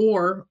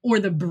or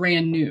the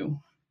brand new,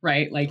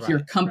 right? Like your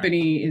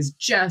company is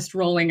just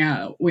rolling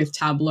out with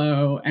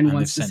Tableau and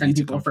wants to send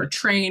people for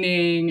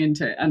training and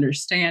to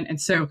understand. And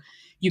so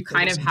you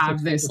kind of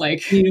have this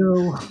like,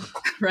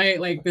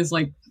 right? Like this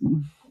like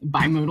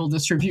bimodal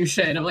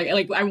distribution of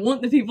like I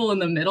want the people in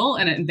the middle,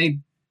 and they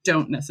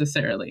don't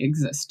necessarily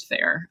exist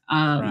there.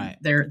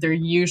 They're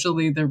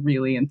usually the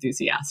really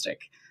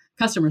enthusiastic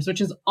customers, which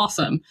is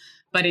awesome,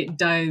 but it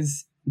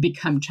does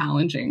become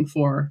challenging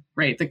for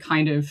the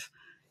kind of,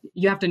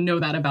 you have to know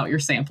that about your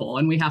sample,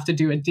 and we have to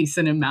do a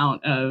decent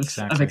amount of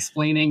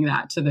explaining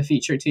that to the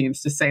feature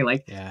teams to say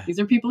these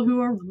are people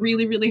who are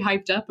really, really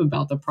hyped up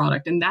about the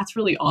product, and that's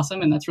really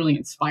awesome, and that's really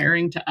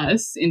inspiring to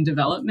us in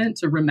development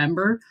to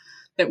remember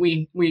that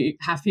we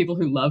have people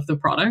who love the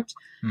product,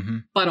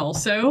 but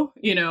also,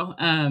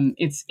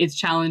 it's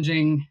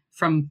challenging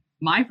from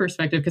my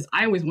perspective because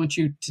I always want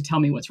you to tell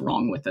me what's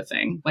wrong with the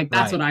thing. Like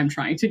that's what I'm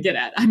trying to get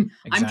at. I'm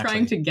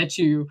trying to get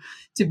you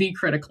to be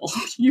critical,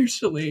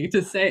 usually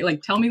to say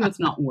tell me what's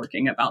not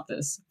working about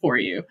this for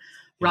you,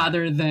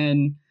 rather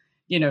than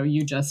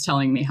you just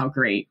telling me how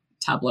great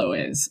Tableau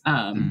is,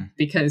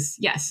 because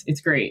yes,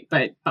 it's great,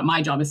 but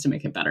my job is to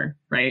make it better,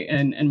 right?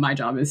 And my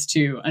job is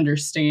to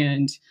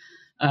understand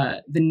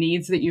the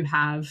needs that you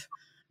have,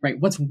 right?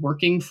 What's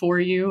working for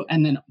you,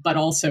 and then, but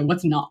also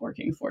what's not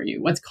working for you.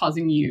 What's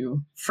causing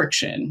you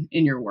friction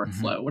in your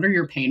workflow? What are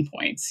your pain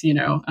points?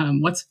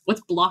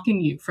 What's blocking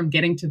you from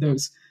getting to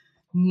those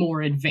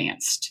more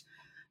advanced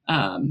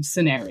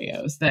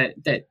scenarios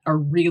that are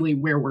really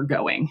where we're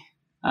going,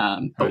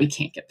 but we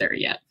can't get there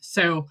yet.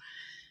 So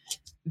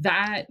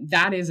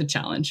that is a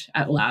challenge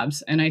at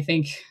labs. And I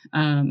think,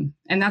 and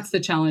that's the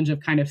challenge of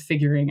kind of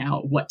figuring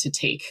out what to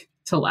take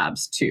to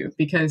labs too,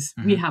 because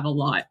we have a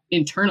lot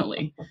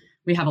internally.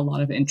 We have a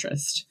lot of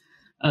interest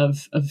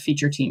of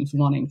feature teams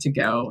wanting to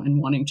go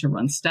and wanting to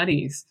run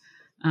studies.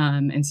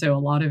 And so a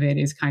lot of it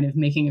is kind of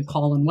making a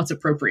call on what's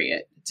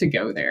appropriate to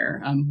go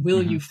there.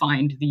 Will you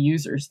find the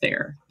users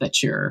there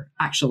that you're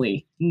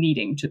actually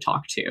needing to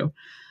talk to?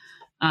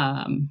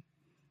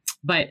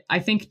 But I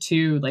think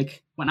too,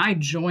 like when I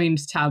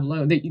joined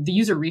Tableau, the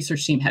user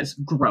research team has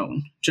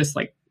grown just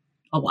like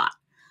a lot.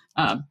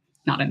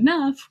 Not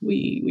enough.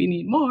 We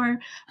need more,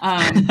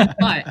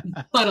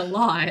 but a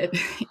lot.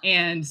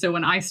 And so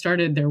when I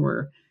started, there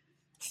were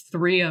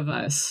 3 of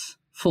us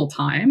full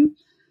time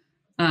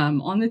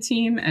on the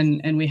team,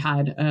 and we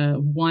had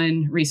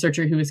one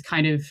researcher who was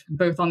kind of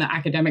both on the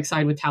academic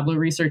side with Tableau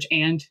research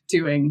and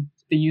doing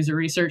the user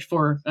research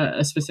for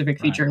a specific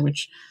feature,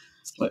 which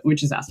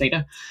is Ask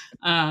Data.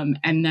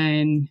 And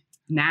then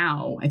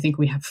now I think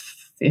we have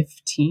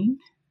 15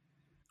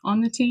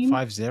 on the team.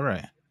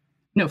 50.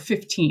 No,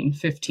 15.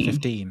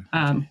 15.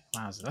 Wow,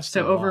 that's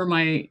so over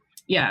my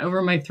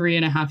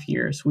 3.5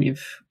 years,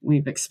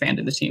 we've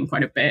expanded the team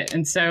quite a bit.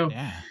 And so,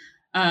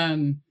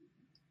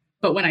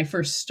 but when I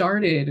first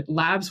started,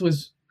 labs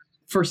was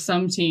for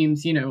some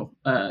teams,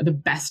 the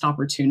best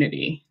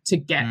opportunity to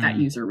get that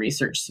user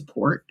research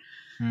support.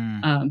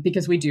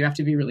 Because we do have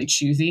to be really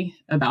choosy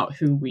about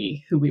who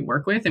we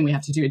work with, and we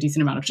have to do a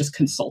decent amount of just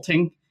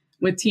consulting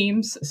with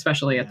teams,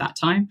 especially at that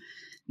time.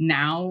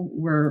 Now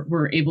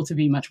we're able to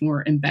be much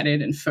more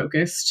embedded and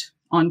focused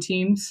on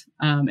teams,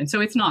 and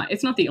so it's not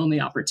the only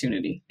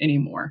opportunity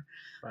anymore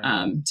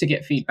to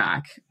get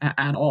feedback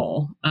at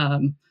all.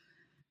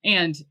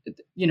 And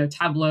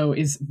Tableau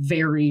is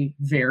very,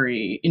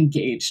 very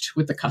engaged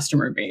with the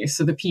customer base,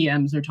 so the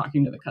PMs are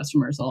talking to the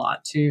customers a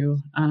lot too.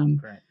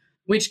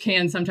 Which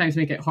can sometimes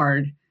make it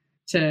hard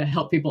to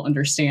help people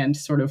understand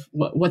sort of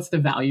what's the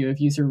value of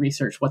user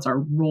research, what's our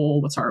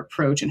role, what's our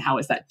approach, and how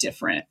is that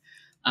different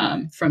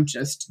from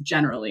just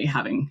generally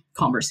having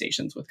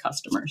conversations with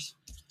customers.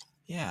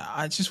 Yeah,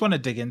 I just want to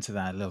dig into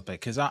that a little bit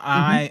because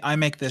I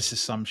make this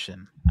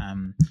assumption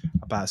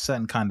about a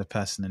certain kind of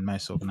person in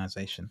most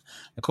organizations.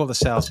 I call the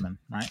salesman,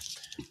 right?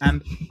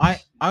 And I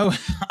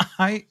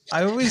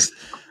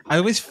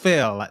always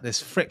feel like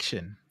there's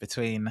friction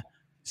between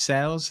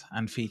sales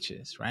and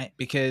features, right?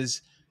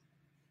 Because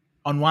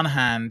on one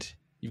hand,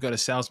 you've got a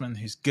salesman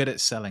who's good at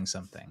selling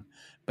something,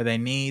 but they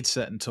need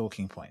certain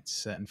talking points,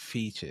 certain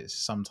features,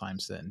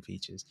 sometimes certain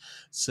features,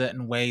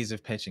 certain ways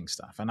of pitching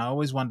stuff. And I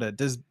always wonder,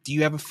 do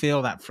you ever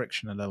feel that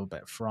friction a little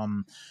bit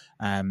from,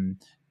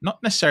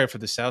 not necessarily for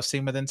the sales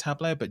team within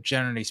Tableau, but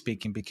generally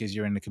speaking, because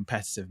you're in a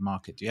competitive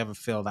market, do you ever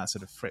feel that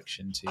sort of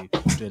friction to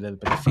do a little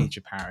bit of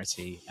feature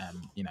parity,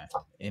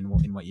 in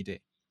what you do?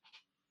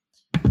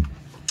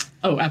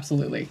 Oh,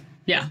 absolutely.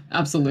 Yeah,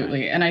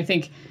 absolutely. And I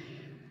think,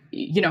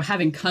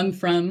 having come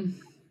from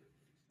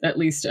at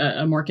least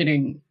a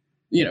marketing,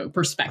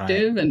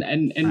 perspective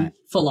and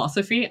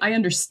philosophy, I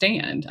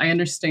understand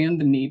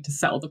the need to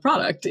sell the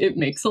product. It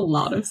makes a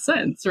lot of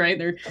sense, right?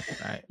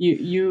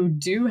 You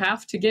do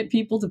have to get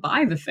people to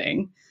buy the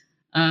thing.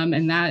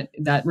 And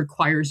that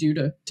requires you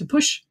to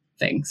push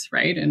things,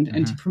 right?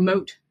 And to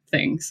promote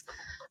things.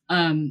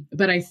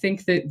 But I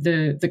think that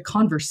the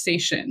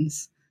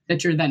conversations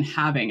that you're then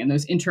having and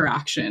those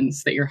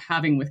interactions that you're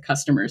having with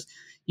customers,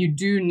 you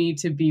do need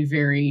to be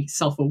very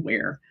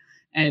self-aware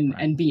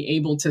and be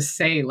able to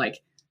say,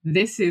 like,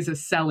 this is a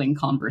selling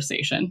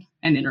conversation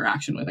and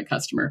interaction with a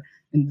customer,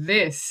 and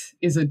this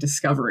is a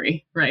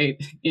discovery,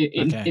 right?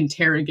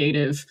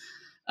 Interrogative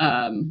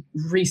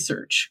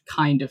research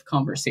kind of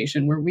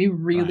conversation where we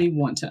really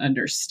want to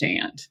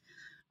understand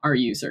our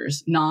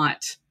users,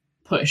 not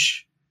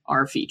push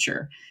our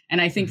feature. And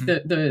I think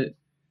the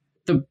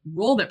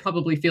role that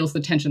probably feels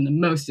the tension the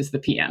most is the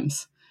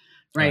PMs,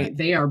 right?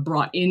 They are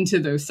brought into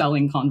those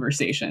selling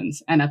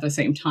conversations, and at the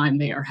same time,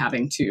 they are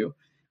having to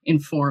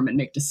inform and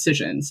make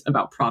decisions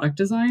about product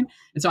design.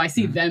 And so I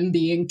see them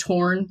being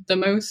torn the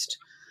most.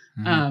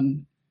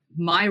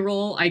 My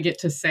role, I get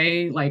to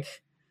say, like,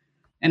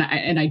 and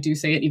I do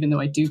say it even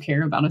though I do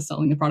care about us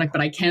selling the product, but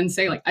I can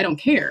say, like, I don't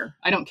care.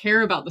 I don't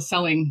care about the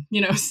selling,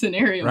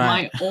 scenario.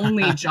 My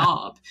only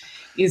job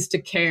is to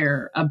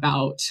care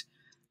about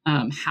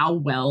how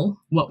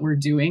well what we're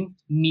doing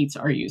meets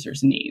our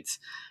users' needs.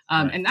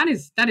 And that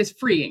is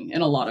freeing in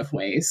a lot of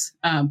ways.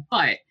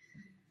 But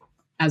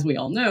as we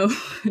all know,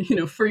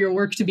 for your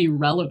work to be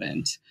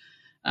relevant,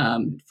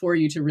 for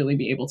you to really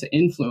be able to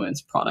influence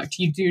product,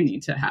 you do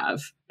need to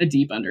have a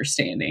deep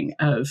understanding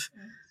of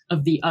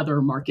the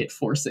other market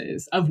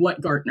forces, of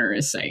what Gartner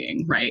is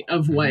saying, right?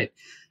 Of what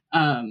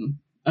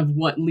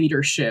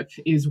leadership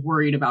is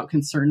worried about,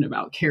 concerned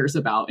about, cares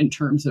about in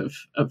terms of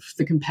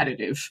the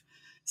competitive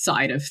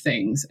side of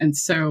things. And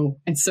so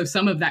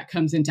some of that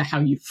comes into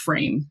how you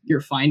frame your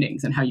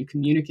findings and how you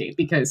communicate,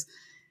 because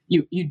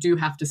you do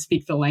have to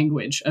speak the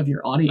language of your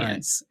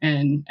audience.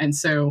 Right. And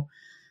so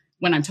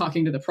when I'm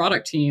talking to the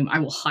product team, I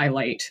will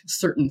highlight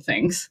certain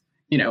things,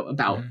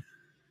 about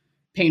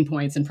pain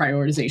points and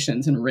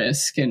prioritizations and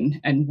risk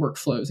and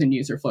workflows and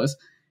user flows.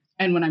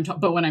 And when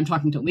I'm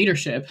talking to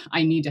leadership,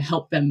 I need to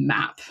help them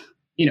map,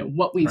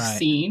 what we've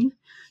seen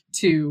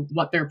to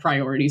what their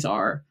priorities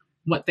are,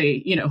 what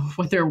they,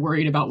 what they're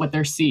worried about, what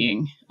they're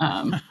seeing,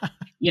 coming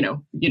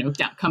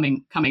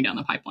down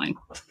the pipeline.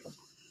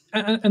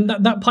 And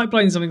that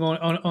pipeline is something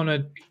on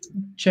a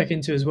check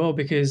into as well,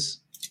 because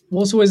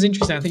what's always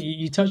interesting, I think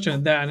you touched on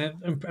it there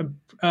and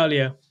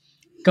earlier,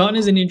 Gartner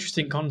is an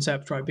interesting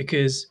concept, right?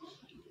 Because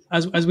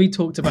as we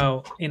talked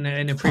about in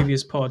a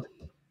previous pod,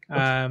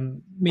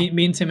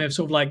 me and Tim have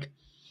sort of like,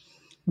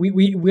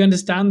 we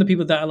understand the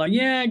people that are like,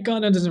 yeah,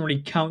 Gartner doesn't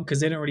really count because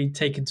they don't really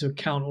take into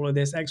account all of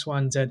this X, Y,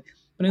 and Z.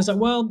 But it's like,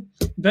 well,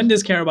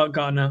 vendors care about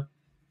Gartner,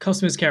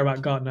 customers care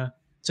about Gartner.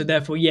 So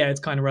therefore, yeah, it's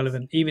kind of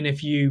relevant. Even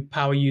if you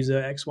power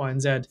user X, Y,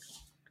 and Z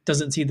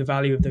doesn't see the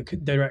value of the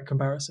direct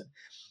comparison.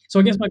 So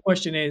I guess my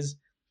question is,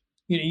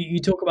 you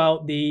talk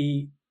about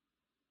the,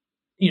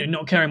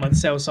 not caring about the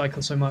sales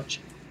cycle so much,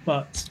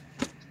 but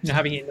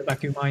having it in the back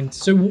of your mind.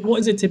 So what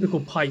is a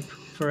typical pipe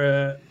for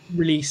a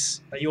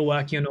release that you're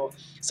working on, or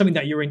something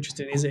that you're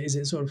interested in? Is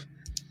it sort of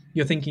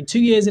you're thinking 2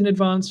 years in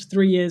advance,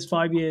 3 years,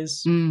 5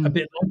 years, a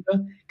bit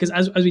longer? Because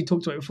as we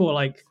talked about before,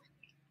 like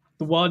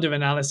the world of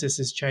analysis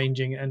is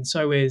changing, and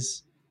so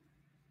is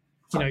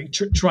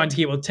trying to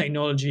keep with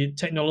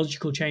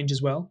technological change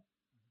as well.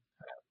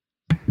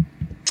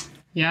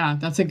 Yeah,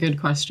 that's a good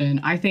question.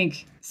 I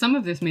think some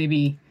of this may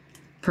be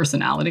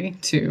personality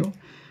too,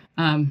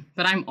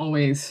 but I'm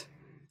always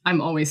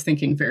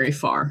thinking very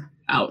far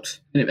out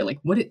and a bit like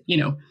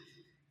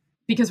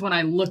because when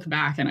I look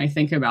back and I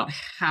think about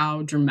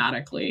how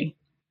dramatically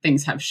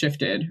things have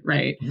shifted,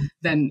 right,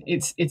 then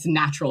it's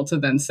natural to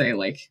then say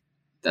like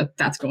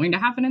that's going to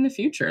happen in the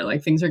future.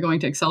 Like things are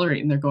going to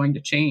accelerate and they're going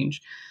to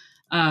change.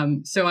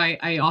 So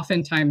I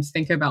oftentimes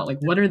think about like,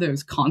 what are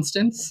those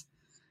constants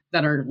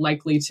that are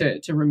likely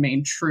to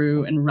remain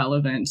true and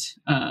relevant,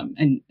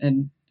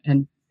 and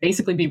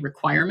basically be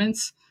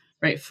requirements,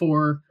 right,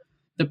 for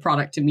the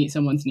product to meet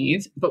someone's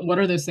needs. But what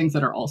are those things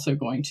that are also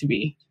going to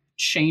be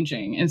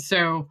changing? And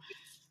so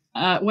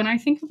when I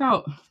think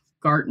about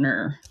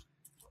Gartner,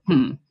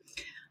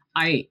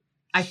 I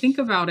think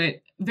about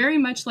it very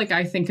much like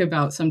I think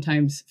about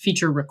sometimes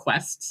feature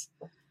requests.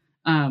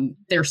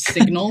 They're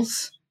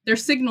signals. They're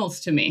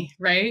signals to me,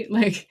 right?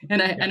 Like,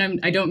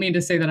 I don't mean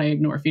to say that I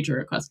ignore feature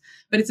requests,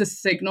 but it's a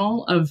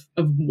signal of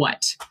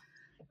what,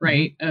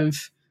 right?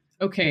 Of,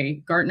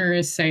 okay, Gartner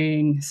is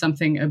saying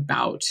something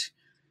about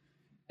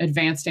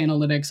advanced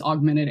analytics,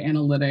 augmented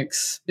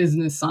analytics,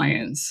 business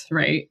science,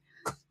 right?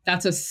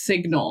 That's a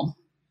signal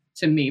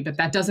to me, but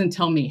that doesn't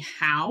tell me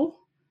how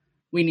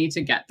we need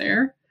to get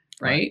there,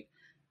 right?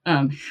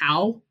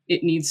 How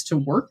it needs to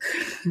work,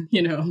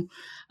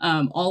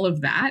 all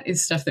of that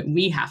is stuff that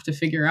we have to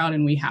figure out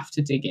and we have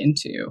to dig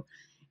into.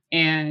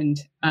 And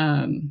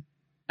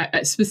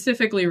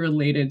specifically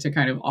related to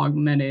kind of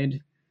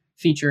augmented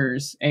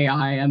features,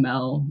 AI,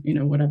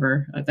 ML,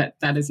 whatever, that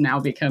has now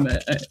become a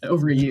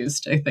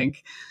overused, I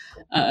think,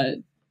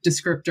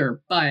 descriptor.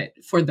 But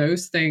for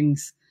those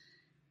things,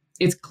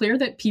 it's clear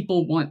that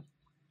people want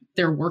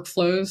their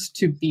workflows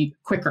to be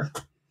quicker,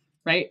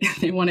 right?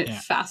 They want it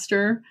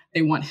faster.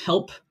 They want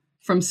help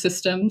from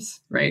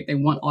systems, right? They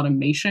want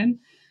automation.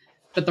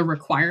 But the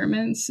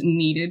requirements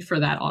needed for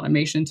that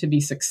automation to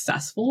be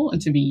successful and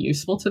to be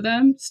useful to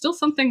them, still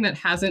something that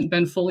hasn't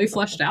been fully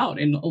fleshed out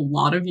in a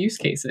lot of use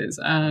cases.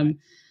 And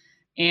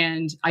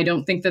I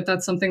don't think that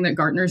that's something that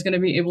Gartner is going to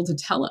be able to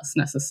tell us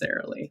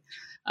necessarily.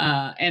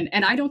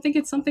 And I don't think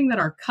it's something that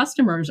our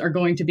customers are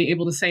going to be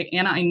able to say,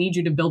 Anna, I need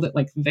you to build it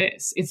like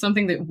this. It's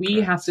something that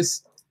we have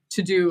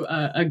to do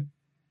a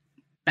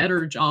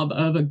better job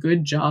of, a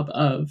good job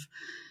of,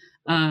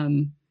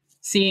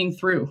 seeing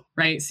through,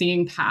 right?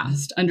 Seeing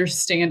past,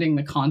 understanding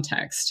the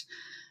context,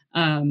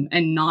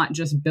 and not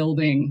just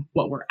building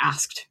what we're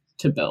asked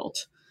to build.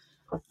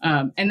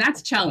 And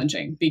that's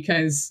challenging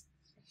because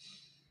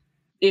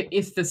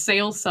if the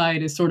sales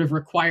side is sort of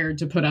required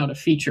to put out a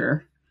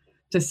feature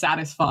to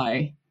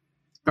satisfy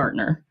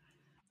Gartner,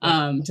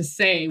 to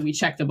say we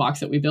check the box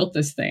that we built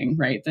this thing,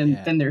 right?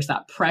 Then there's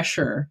that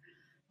pressure.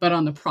 But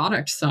on the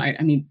product side,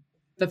 I mean,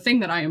 the thing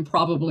that I am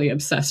probably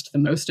obsessed the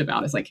most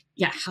about is like,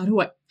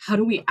 how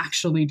do we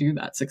actually do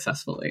that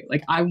successfully?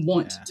 Like, I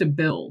want to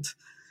build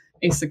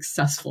a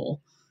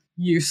successful,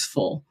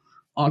 useful,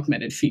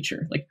 augmented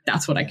feature. Like,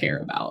 that's what I care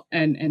about.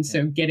 And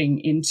so getting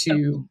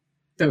into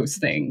those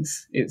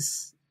things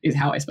is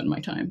how I spend my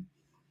time.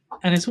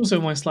 And it's also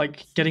almost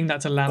like getting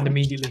that to land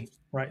immediately,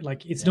 right?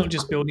 Like, it's not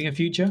just building a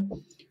feature,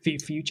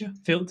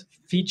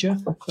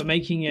 but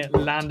making it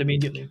land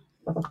immediately.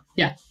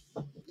 Yeah.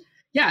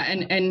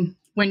 And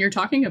when you're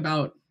talking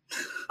about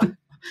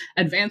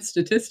advanced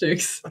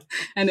statistics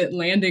and it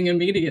landing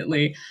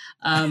immediately,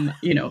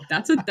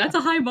 that's a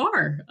high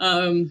bar,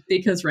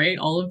 because, right,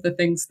 all of the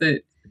things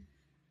that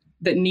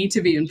need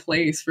to be in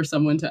place for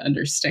someone to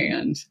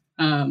understand,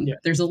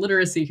 there's a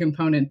literacy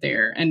component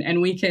there,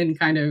 and we can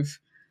kind of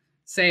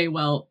say,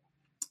 well,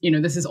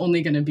 this is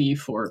only going to be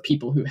for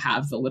people who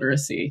have the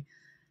literacy.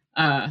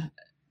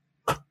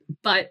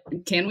 But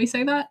can we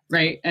say that,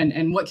 right?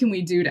 And what can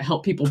we do to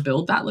help people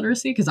build that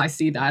literacy? Because I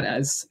see that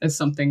as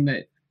something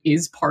that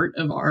is part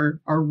of our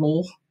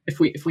role. If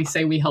we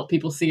say we help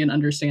people see and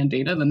understand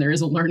data, then there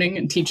is a learning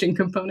and teaching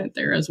component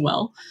there as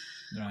well.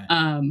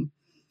 Right.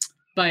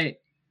 But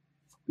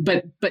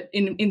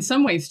in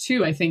some ways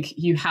too, I think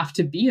you have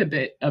to be a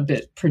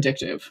bit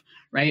predictive,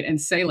 right?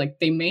 And say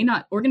like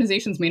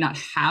organizations may not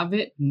have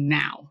it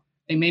now.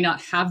 They may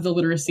not have the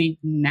literacy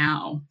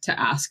now to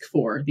ask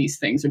for these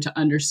things or to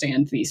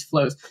understand these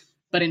flows,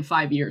 but in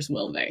 5 years,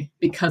 will they?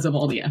 Because of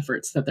all the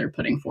efforts that they're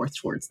putting forth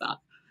towards that.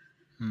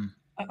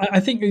 I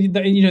think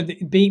that,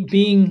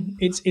 being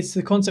it's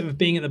the concept of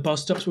being at the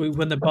bus stops where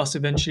when the bus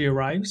eventually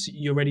arrives,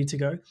 you're ready to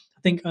go. I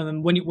think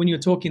when you're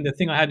talking, the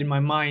thing I had in my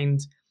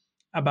mind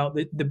about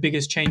the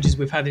biggest changes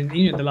we've had in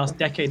the last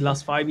decade,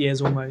 last 5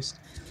 years almost,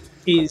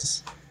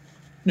 is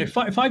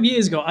 5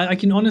 years ago, I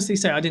can honestly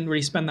say I didn't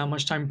really spend that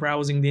much time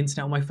browsing the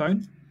internet on my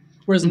phone.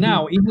 Whereas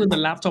now, even with the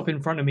laptop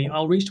in front of me,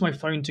 I'll reach to my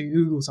phone to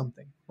Google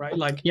something, right?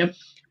 Like, yep.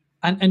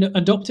 And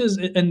adopters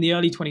in the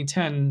early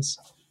 2010s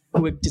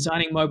who were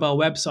designing mobile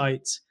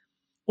websites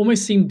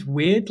almost seemed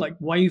weird. Like,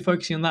 why are you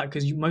focusing on that?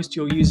 Because most of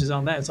your users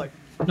aren't there. It's like,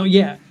 not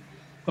yet.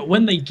 But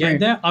when they get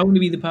there, I want to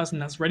be the person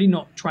that's ready,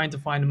 not trying to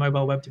find a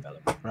mobile web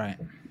developer. Right.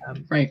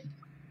 Right.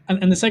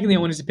 And the second thing I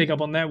wanted to pick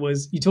up on there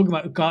was you talk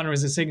about Gartner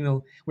as a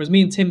signal, whereas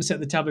me and Tim set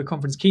the Tableau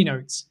conference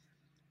keynotes,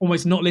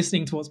 almost not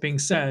listening to what's being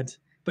said,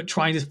 but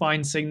trying to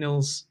find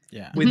signals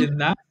within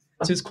that.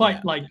 So it's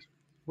quite like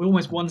we're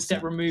almost one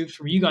step removed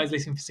from you guys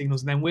listening for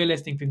signals, and then we're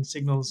listening for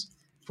signals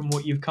from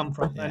what you've come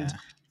from. Yeah. And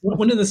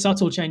one of the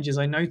subtle changes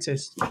I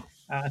noticed,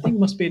 I think it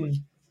must have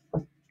been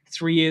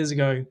 3 years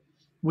ago,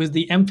 was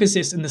the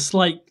emphasis and the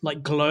slight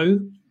like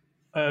glow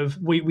of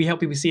we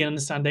help people see and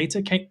understand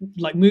data,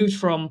 moved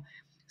from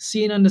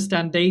see and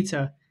understand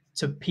data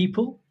to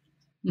people.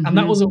 And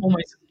that was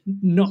almost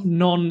not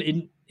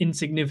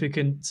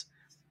insignificant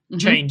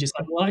change. It's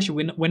like, well,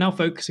 actually, we're now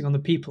focusing on the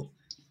people.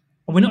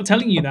 And we're not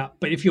telling you that,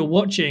 but if you're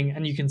watching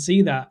and you can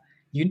see that,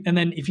 and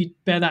then if you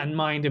bear that in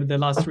mind over the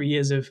last 3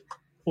 years of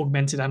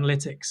augmented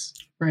analytics,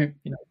 right?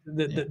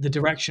 The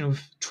direction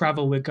of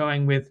travel we're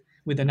going with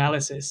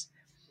analysis,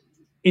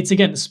 it's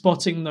again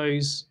spotting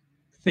those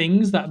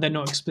things that they're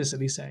not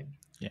explicitly saying.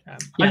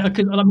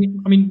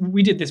 I mean,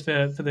 we did this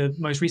for the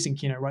most recent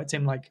keynote, right,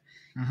 Tim? Like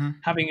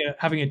having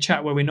a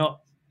chat where we're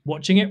not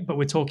watching it, but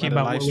we're talking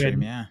about live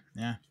stream.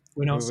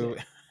 We're not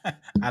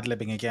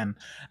ad-libbing again.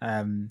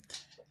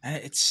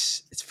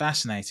 It's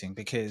fascinating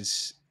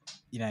because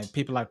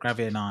people like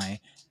Ravi and I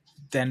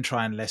then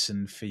try and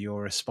listen for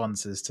your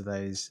responses to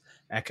those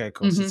echo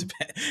calls.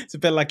 It's a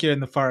bit like you're in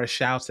the forest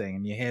shouting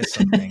and you hear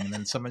something and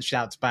then someone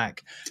shouts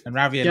back, and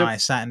Ravi and I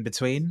sat in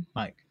between,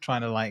 like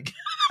trying to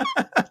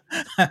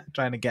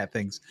get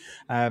things.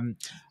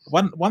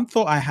 One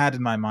thought I had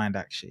in my mind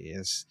actually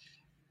is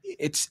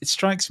it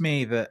strikes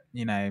me that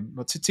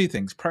two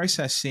things.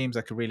 Process seems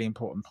like a really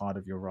important part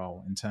of your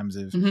role in terms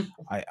of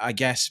I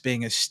guess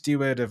being a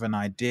steward of an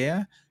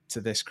idea to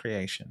this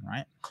creation,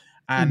 right?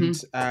 And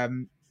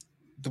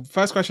the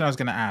first question I was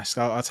going to ask,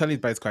 I'll tell you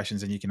both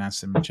questions and you can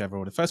answer them whichever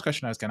order. The first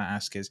question I was going to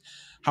ask is,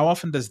 how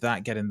often does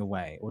that get in the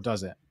way, or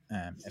does it,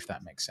 if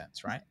that makes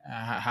sense, right?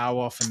 How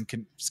often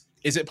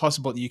is it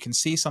possible that you can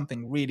see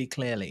something really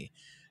clearly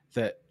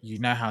that you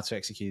know how to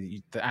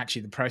execute, that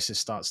actually the process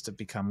starts to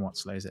become what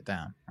slows it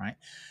down, right?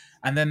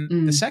 And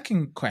then the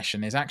second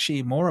question is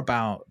actually more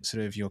about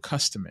sort of your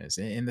customers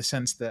in the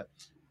sense that,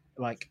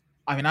 like,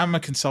 I mean, I'm a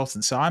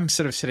consultant, so I'm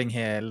sort of sitting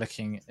here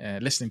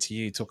listening to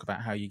you talk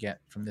about how you get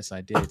from this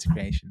idea to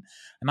creation.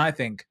 And I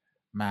think,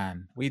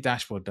 man, we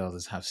dashboard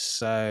builders have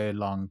so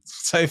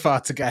far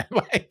to go.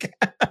 Like,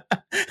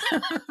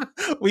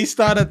 we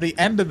start at the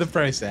end of the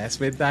process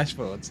with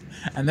dashboards,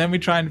 and then we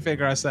try and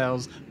figure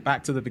ourselves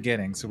back to the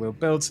beginning. So we'll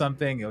build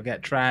something, it'll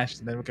get trashed,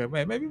 and then we'll go,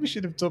 wait, maybe we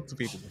should have talked to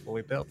people before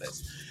we built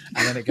this.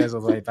 And then it goes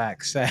all the way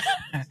back. So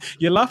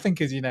you're laughing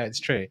because it's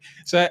true.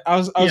 So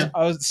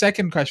the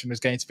second question was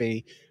going to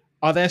be,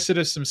 are there sort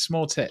of some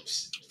small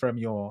tips from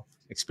your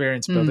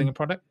experience building a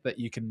product that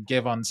you can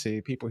give on to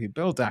people who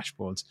build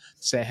dashboards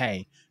to say,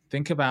 hey,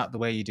 think about the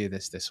way you do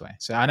this way?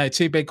 So I know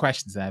two big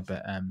questions there,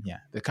 but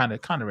they're kind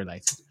of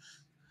related.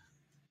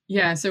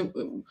 Yeah.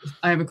 So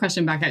I have a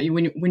question back at you.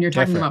 When you're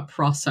talking about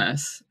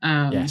process,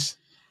 yes.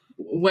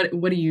 What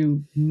do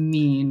you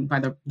mean by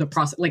the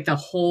process? Like the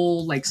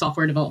whole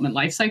software development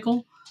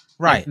lifecycle?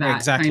 Right, like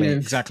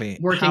exactly.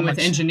 Working with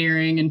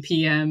engineering and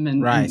PM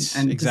and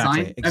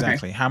design.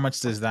 Exactly. Okay. How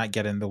much does that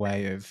get in the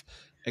way of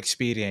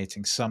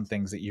expediting some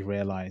things that you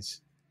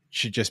realize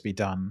should just be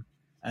done,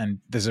 and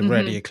there's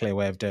already a clear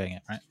way of doing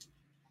it, right?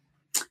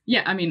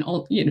 Yeah, I mean,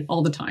 all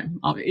the time.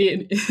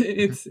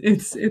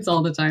 It's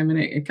all the time, and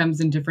it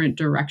comes in different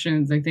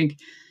directions. I think,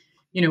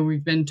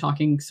 we've been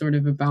talking sort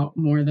of about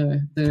more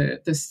the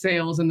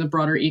sales and the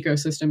broader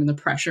ecosystem and the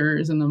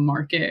pressures in the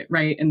market,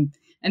 right?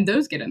 And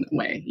those get in the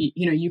way.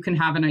 You can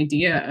have an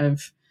idea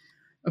of,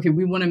 okay,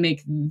 we want to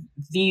make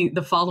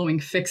the following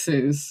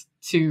fixes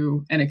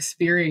to an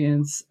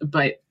experience,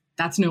 but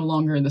that's no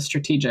longer the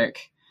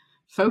strategic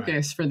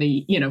focus for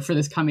the, for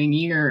this coming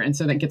year. And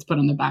so that gets put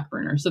on the back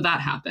burner. So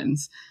that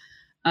happens.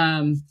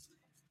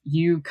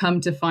 You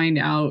come to find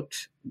out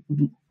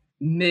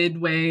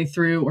midway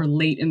through or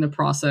late in the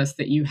process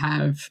that you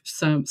have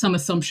some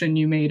assumption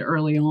you made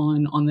early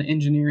on the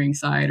engineering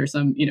side, or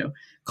some,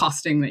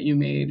 costing that you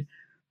made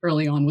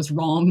early on was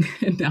wrong.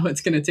 And now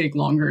it's going to take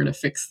longer to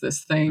fix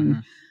this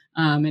thing.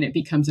 And it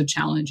becomes a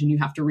challenge, and you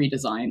have to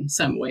redesign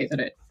some way that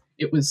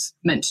it was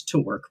meant to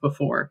work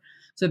before.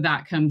 So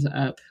that comes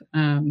up.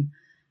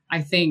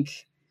 I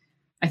think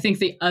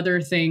the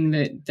other thing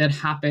that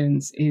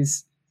happens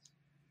is,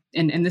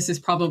 and this is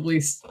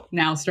probably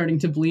now starting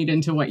to bleed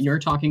into what you're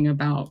talking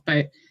about,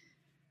 but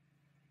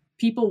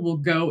people will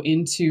go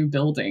into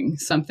building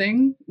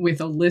something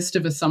with a list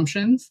of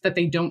assumptions that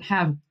they don't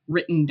have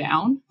written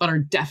down, but are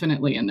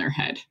definitely in their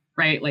head,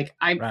 right? Like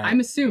I'm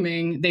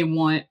assuming they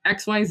want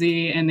X, Y,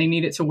 Z, and they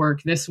need it to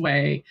work this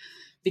way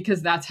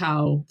because that's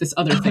how this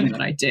other thing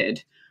that I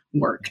did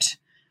worked.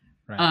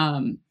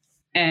 Right.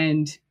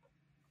 And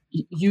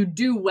you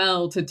do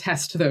well to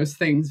test those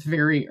things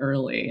very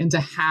early and to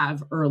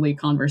have early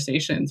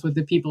conversations with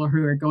the people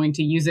who are going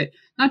to use it,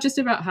 not just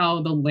about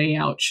how the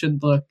layout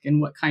should look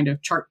and what kind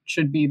of chart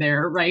should be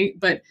there, right?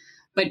 But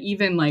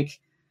even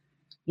like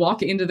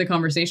walk into the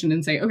conversation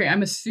and say, okay,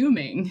 I'm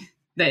assuming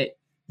that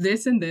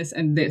this and this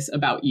and this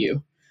about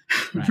you,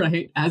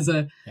 right? As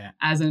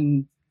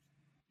an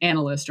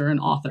analyst or an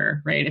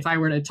author, right? If I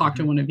were to talk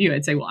to one of you,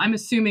 I'd say, well, I'm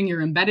assuming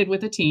you're embedded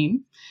with a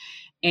team,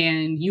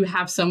 and you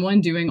have someone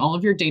doing all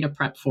of your data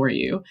prep for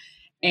you,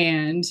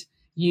 and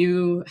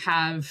you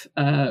have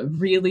a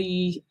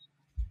really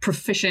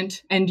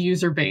proficient end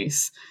user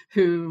base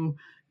who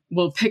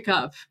will pick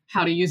up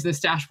how to use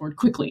this dashboard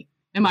quickly.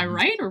 Am I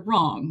right or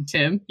wrong,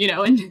 Tim?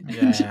 And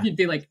you'd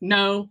be like,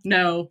 no,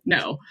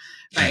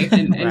 right?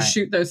 And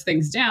shoot those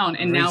things down.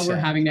 And now we're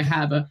having to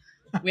have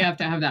we have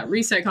to have that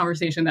reset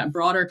conversation, that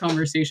broader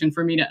conversation,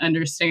 for me to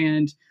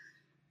understand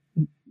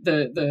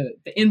the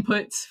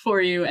inputs for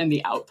you and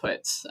the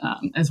outputs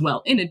as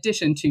well, in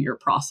addition to your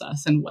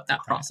process and what that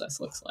process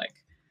looks like.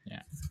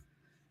 Yeah.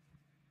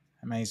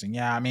 Amazing.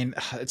 Yeah. I mean,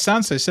 it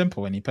sounds so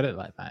simple when you put it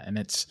like that. And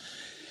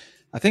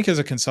I think as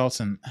a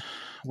consultant,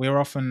 we're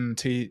often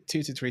two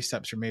to three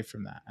steps removed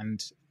from that.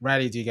 And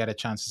rarely do you get a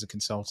chance as a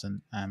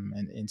consultant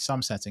in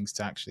some settings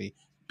to actually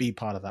be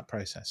part of that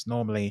process.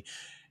 Normally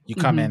you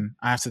come in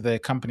after the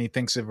company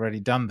thinks they've already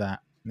done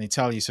that, and they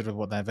tell you sort of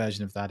what their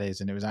version of that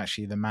is. And it was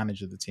actually the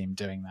manager of the team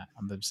doing that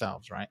on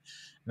themselves, right?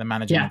 And the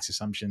manager makes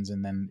assumptions,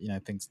 and then,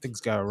 things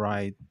go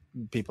awry.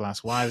 People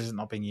ask, why is it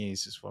not being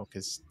used? As well,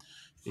 because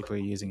people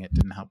who are using it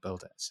didn't help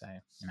build it. So,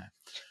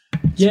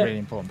 it's a really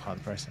important part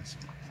of the process.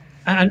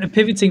 And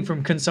pivoting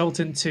from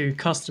consultant to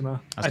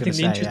customer, I think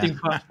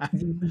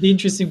the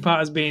interesting part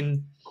has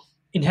been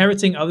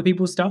inheriting other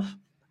people's stuff,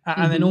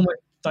 and then almost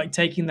like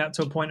taking that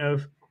to a point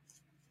of,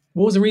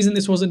 what was the reason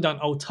this wasn't done?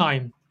 Oh,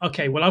 time.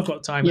 Okay, well, I've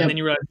got time. And then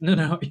you realize,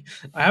 no,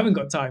 I haven't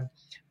got time.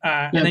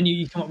 And then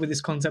you come up with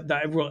this concept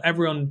that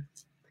everyone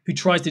who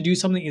tries to do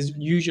something is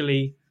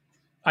usually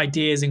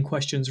ideas and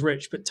questions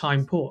rich, but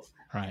time poor.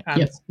 Right.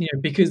 And,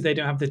 because they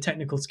don't have the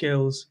technical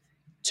skills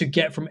to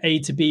get from A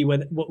to B, where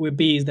what would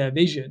be is their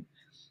vision,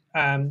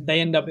 they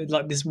end up with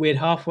like this weird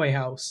halfway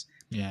house,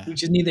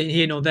 which is neither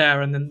here nor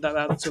there. And then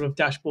that sort of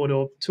dashboard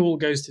or tool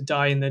goes to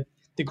die in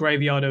the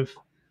graveyard of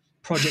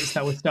projects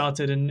that were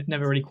started and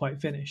never really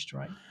quite finished,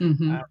 right?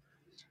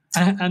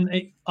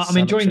 I'm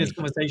enjoying this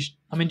conversation.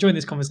 I'm enjoying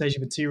this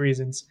conversation for two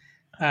reasons.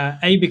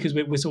 A, because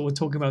we're sort of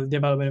talking about the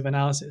development of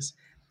analysis,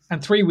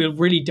 and three, we're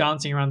really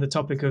dancing around the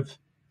topic of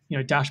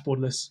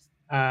dashboardless.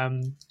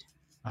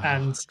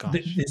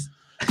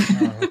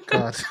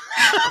 God.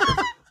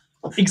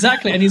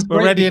 Exactly, and we're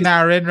already an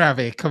hour in,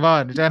 Ravi. Come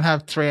on, we don't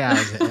have 3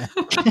 hours here.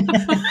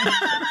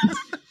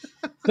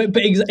 But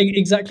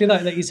exactly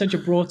that. Like, it's such a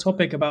broad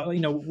topic about,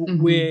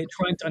 we're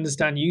trying to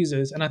understand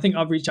users. And I think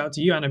I've reached out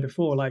to you, Anna,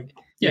 before, like,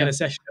 we had a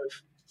session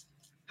of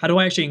how do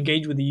I actually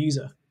engage with the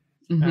user?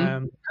 How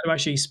do I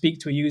actually speak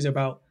to a user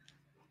about,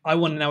 I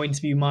want to now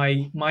interview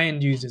my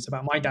end users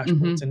about my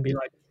dashboards and be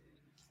like,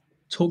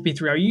 talk me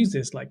through how you use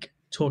this, like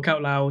talk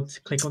out loud,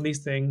 click on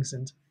these things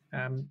and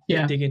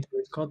dig into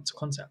those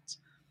concepts.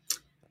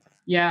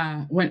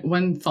 Yeah.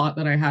 One thought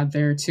that I had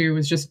there too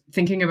was just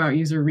thinking about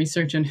user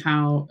research and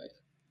how,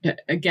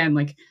 again,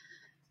 like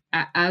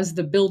as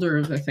the builder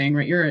of the thing,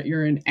 right?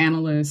 You're an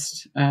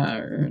analyst,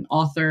 or an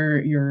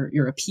author,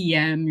 you're a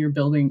PM, you're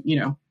building,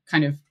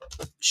 kind of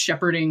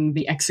shepherding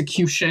the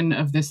execution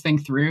of this thing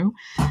through.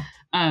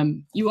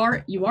 You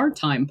are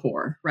time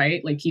poor,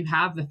 right? Like you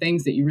have the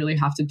things that you really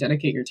have to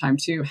dedicate your time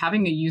to.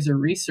 Having a user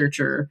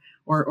researcher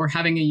or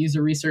having a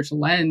user research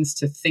lens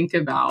to think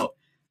about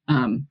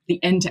the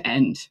end to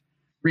end,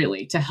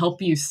 really, to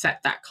help you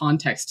set that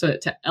context,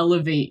 to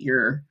elevate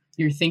your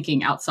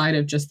thinking outside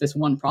of just this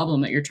one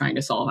problem that you're trying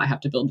to solve. I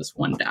have to build this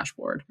one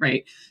dashboard,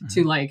 right? Mm-hmm.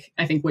 To like,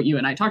 I think what you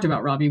and I talked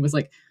about, Ravi, was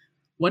like,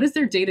 what does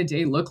their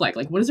day-to-day look like?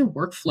 Like, what does their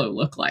workflow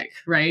look like,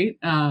 right?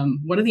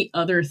 What are the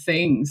other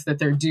things that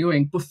they're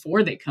doing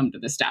before they come to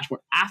this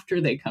dashboard,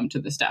 after they come to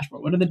this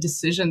dashboard? What are the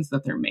decisions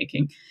that they're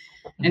making?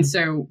 And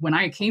so when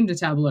I came to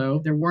Tableau,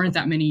 there weren't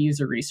that many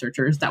user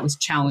researchers. That was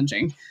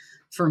challenging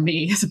for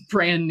me as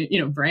brand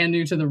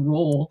new to the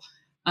role.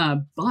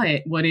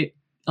 But what it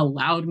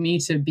allowed me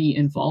to be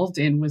involved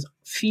in was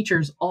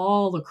features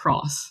all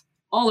across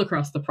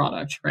the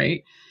product,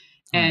 right?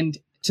 And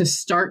to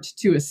start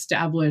to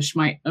establish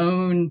my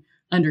own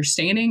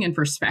understanding and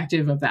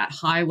perspective of that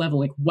high level,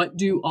 like what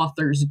do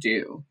authors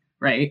do,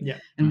 right? Yeah.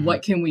 And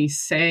what can we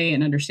say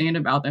and understand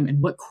about them,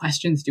 and what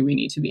questions do we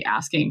need to be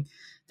asking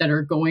that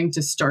are going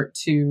to start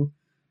to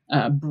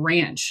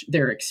branch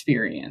their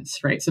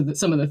experience, right? So that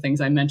some of the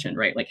things I mentioned,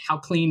 right? Like how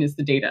clean is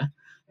the data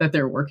that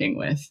they're working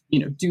with?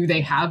 Do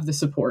they have the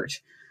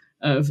support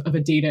of a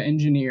data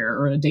engineer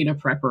or a data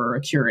prepper or a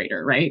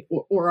curator, right?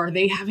 Or are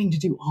they having to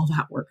do all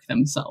that work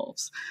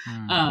themselves?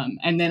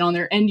 And then on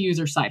their end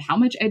user side, how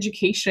much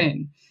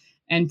education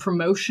and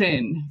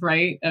promotion,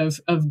 right,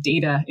 of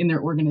data in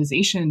their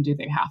organization do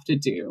they have to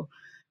do?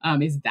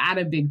 Is that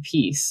a big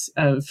piece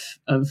of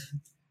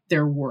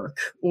their work,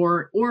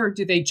 or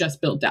do they just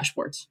build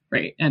dashboards,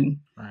 right?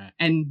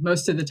 And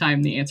most of the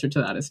time, the answer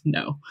to that is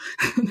no.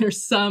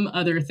 There's some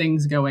other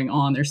things going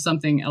on. There's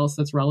something else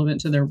that's relevant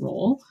to their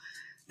role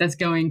that's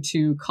going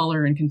to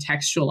color and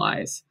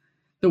contextualize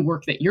the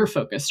work that you're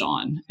focused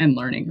on and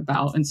learning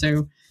about. And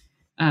so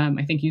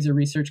I think user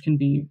research can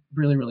be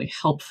really, really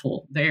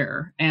helpful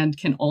there, and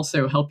can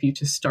also help you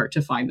to start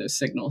to find those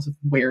signals of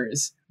where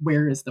is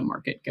the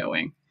market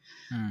going?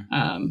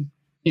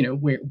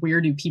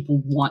 Where do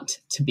people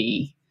want to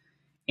be?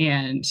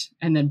 And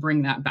then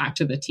bring that back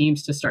to the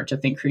teams to start to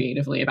think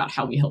creatively about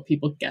how we help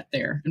people get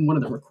there and what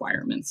are the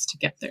requirements to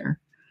get there.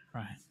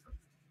 Right.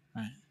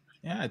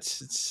 Yeah,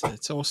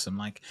 it's awesome.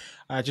 Like,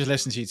 just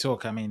listening to you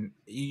talk, I mean,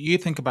 you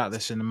think about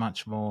this in a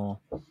much more,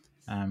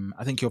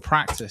 I think your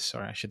practice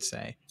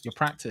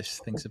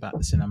thinks about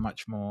this in a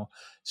much more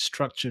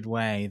structured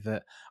way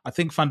that I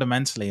think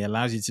fundamentally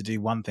allows you to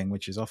do one thing,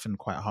 which is often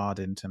quite hard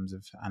in terms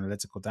of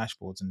analytical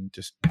dashboards and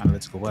just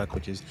analytical work,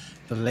 which is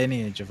the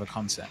lineage of a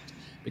concept.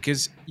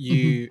 Because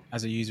you,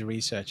 as a user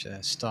researcher,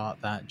 start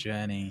that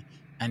journey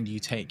and you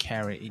take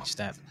care at each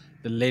step.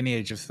 The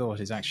lineage of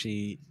thought is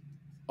actually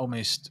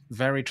almost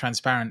very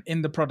transparent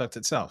in the product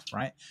itself,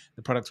 right?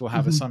 The product will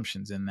have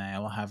assumptions in there. It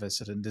will have a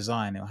certain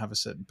design. It will have a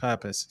certain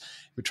purpose.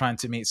 We're trying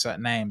to meet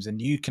certain aims,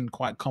 and you can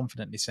quite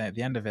confidently say at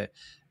the end of it,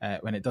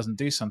 when it doesn't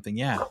do something,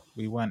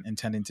 we weren't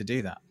intending to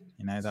do that.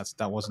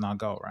 That wasn't our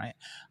goal, right?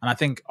 And I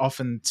think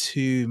often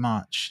too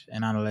much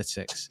in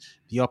analytics,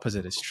 the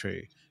opposite is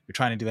true. We're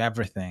trying to do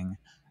everything.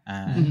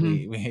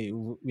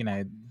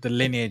 The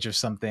lineage of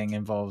something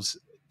involves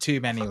too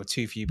many or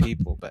too few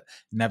people, but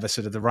never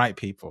sort of the right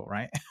people,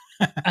 right?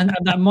 and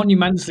that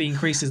monumentally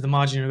increases the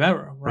margin of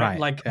error, right?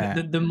 Like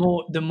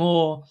the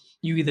more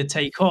you either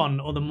take on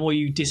or the more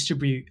you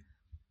distribute,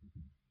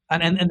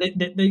 and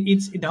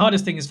it's the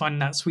hardest thing is finding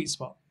that sweet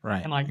spot,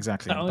 right? And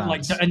exactly,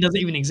 and does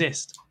it even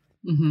exist?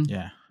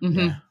 Yeah.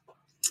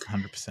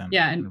 100%.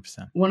 Yeah, and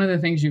 100%. One of the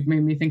things you've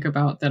made me think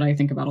about that I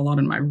think about a lot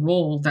in my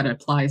role that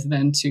applies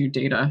then to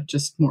data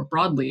just more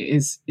broadly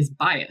is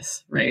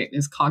bias, right?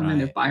 Is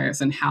cognitive bias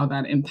and how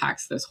that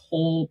impacts this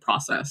whole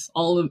process,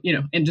 all of,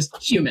 and just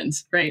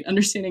humans, right?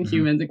 Understanding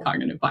humans and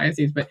cognitive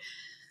biases. But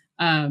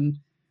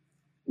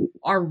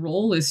our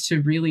role is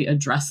to really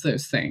address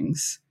those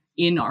things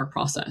in our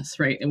process,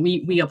 right? And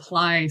we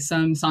apply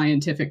some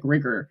scientific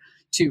rigor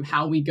to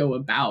how we go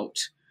about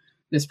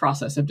this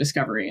process of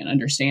discovery and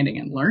understanding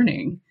and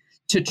learning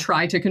to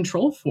try to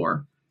control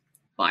for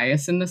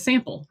bias in the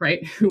sample,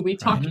 right? Who we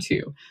talk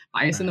to,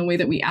 bias in the way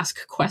that we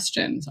ask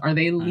questions. Are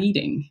they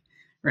leading,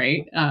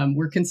 right?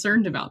 We're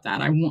concerned about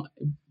that. I want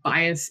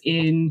bias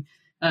in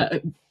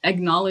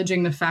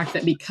acknowledging the fact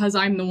that because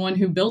I'm the one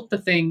who built the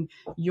thing,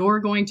 you're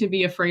going to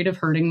be afraid of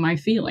hurting my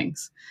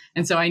feelings.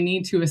 And so I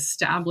need to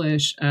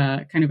establish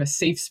kind of a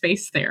safe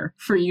space there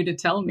for you to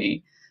tell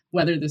me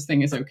whether this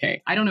thing is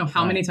okay. I don't know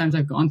how many times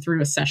I've gone through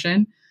a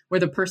session where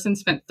the person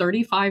spent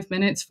 35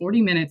 minutes,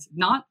 40 minutes,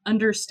 not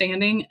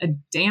understanding a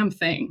damn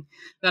thing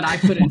that I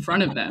put in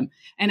front of them.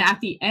 And at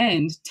the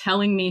end,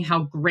 telling me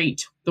how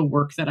great the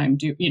work that I'm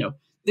doing,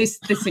 this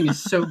thing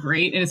is so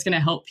great and it's going to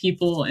help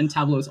people and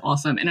Tableau is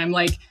awesome. And I'm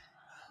like,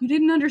 you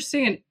didn't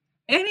understand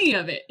any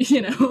of it,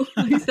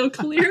 so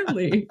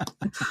clearly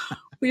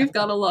we've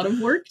got a lot of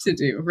work to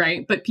do,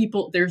 right? But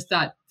people,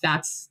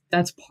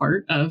 that's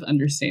part of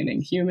understanding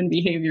human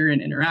behavior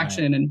and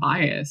interaction and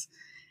bias.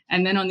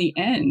 And then on the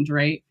end,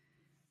 right?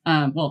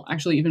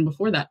 Actually, even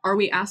before that, are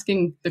we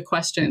asking the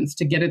questions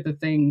to get at the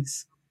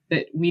things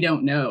that we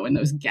don't know and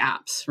those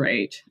gaps,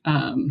 right?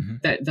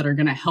 That are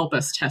going to help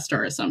us test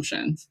our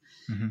assumptions.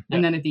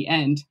 And then at the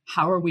end,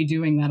 how are we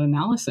doing that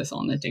analysis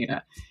on the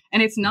data?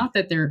 And it's not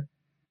that there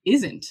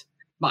isn't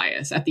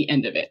bias at the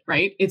end of it,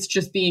 right? It's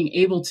just being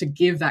able to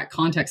give that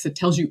context that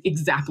tells you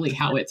exactly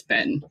how it's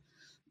been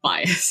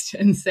biased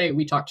and say,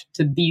 we talked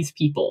to these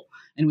people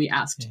and we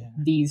asked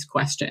these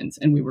questions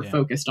and we were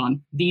focused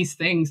on these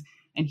things.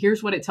 And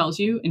here's what it tells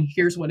you and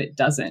here's what it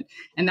doesn't.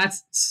 And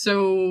that's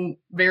so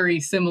very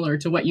similar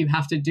to what you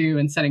have to do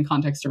in setting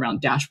context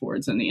around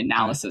dashboards and the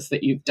analysis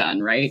that you've done,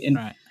 right? And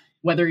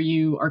whether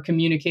you are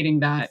communicating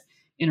that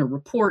in a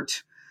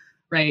report,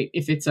 right?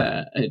 If it's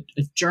a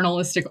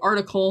journalistic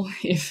article,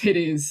 if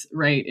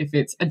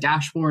it's a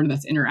dashboard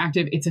that's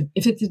interactive,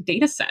 if it's a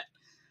data set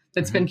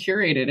that's been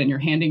curated and you're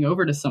handing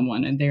over to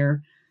someone and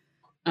they're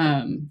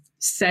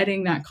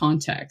setting that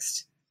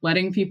context,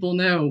 letting people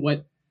know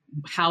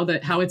how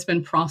it's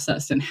been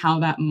processed and how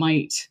that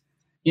might,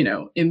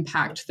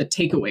 impact the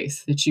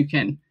takeaways that you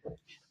can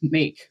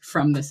make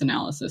from this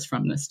analysis,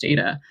 from this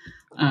data,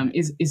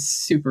 is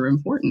super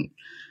important.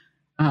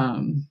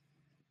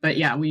 But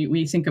yeah,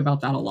 we think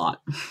about that a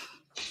lot.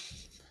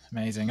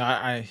 Amazing.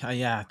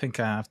 I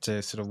think I have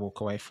to sort of walk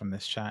away from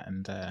this chat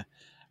and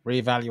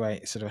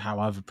reevaluate sort of how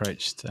I've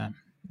approached,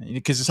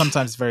 because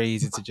sometimes it's very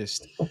easy to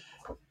just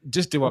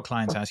do what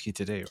clients ask you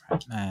to do,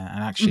 right?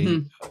 And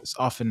actually,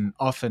 often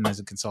as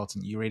a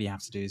consultant, you really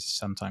have to do is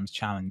sometimes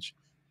challenge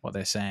what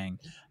they're saying,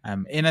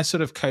 in a sort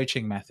of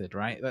coaching method,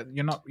 right? That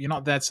you're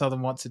not there to tell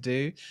them what to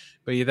do,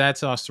 but you're there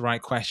to ask the right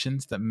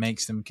questions that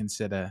makes them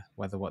consider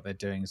whether what they're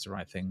doing is the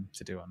right thing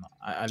to do or not.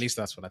 At least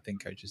that's what I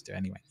think coaches do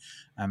anyway.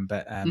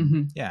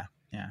 Yeah,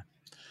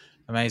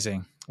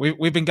 amazing.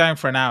 We've been going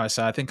for an hour,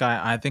 so I think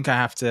I have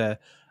to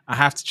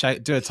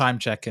do a time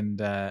check and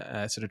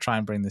sort of try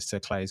and bring this to a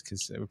close,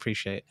 because I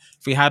appreciate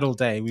if we had all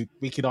day, we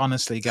could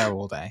honestly go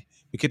all day.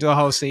 We could do a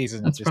whole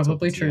season. That's just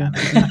probably true.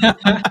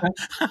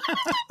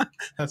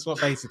 That's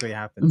what basically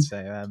happened.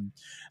 So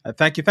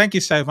thank you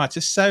so much.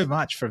 There's so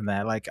much from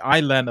there. Like, I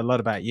learned a lot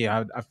about you.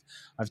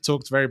 I've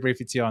talked very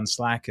briefly to you on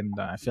Slack, and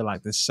I feel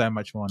like there's so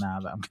much more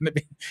now that I'm going to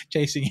be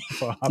chasing you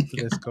for after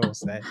this course.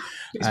 So,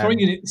 it's probably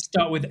going to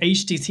start with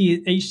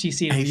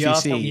HTC and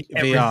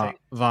VR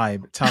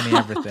Vibe. Tell me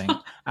everything.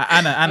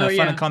 Anna,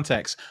 fun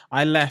context.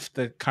 I left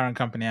the current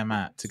company I'm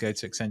at to go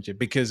to Accenture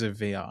because of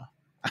VR.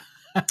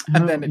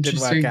 And then it didn't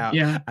work out,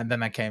 and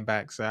then I came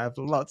back. So I have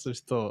lots of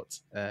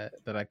thoughts that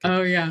I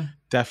could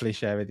definitely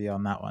share with you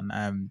on that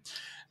one.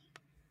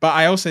 But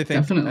I also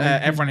think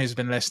everyone who's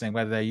been listening,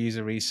 whether they're a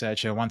user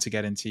researcher, want to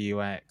get into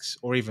UX,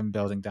 or even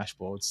building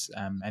dashboards,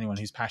 anyone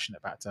who's passionate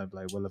about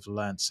Tableau will have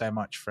learned so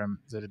much from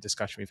the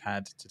discussion we've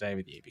had today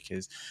with you,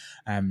 because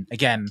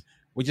again,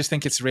 we just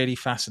think it's really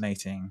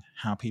fascinating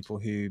how people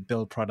who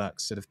build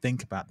products sort of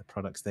think about the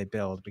products they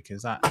build,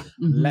 because that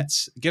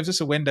gives us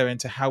a window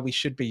into how we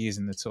should be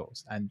using the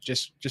tools. And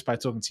just by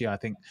talking to you, I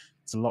think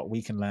there's a lot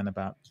we can learn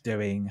about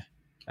doing,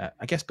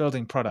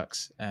 building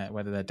products,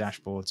 whether they're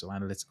dashboards or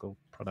analytical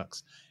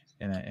products,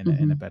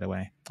 in a better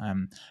way.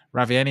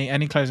 Ravi,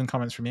 any closing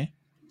comments from you?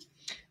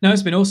 No,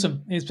 it's been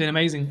awesome. It's been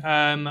amazing.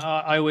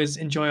 I always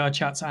enjoy our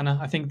chats, Anna.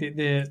 I think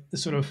the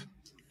sort of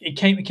it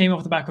came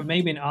off the back of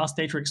maybe an Ask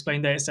Data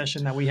Explain Data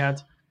session that we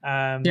had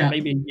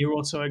maybe a year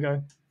or so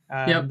ago,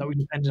 that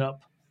we ended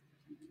up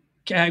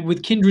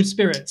with kindred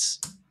spirits,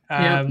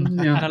 and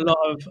a lot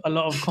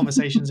of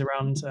conversations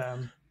around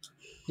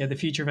the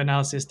future of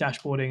analysis,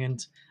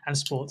 dashboarding, and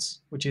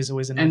sports, which is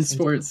always a nice thing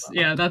sports.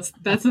 Yeah, that's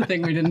the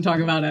thing we didn't talk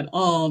about at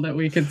all that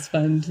we could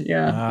spend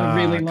a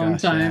really long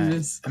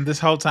time. And this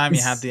whole time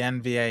you had the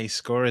NBA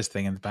scorers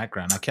thing in the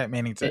background. I kept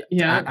meaning to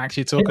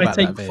actually talk about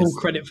that. I take full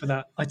credit for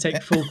that. I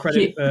take full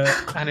credit for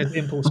Anna's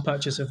impulse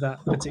purchase of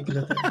that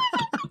particular thing.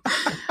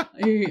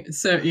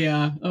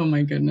 Oh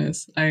my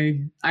goodness,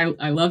 I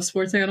love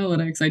sports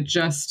analytics. I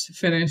just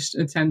finished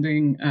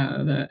attending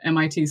the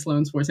MIT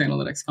Sloan Sports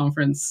Analytics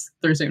Conference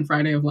Thursday and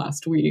Friday of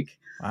last week.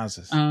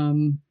 Wowzers.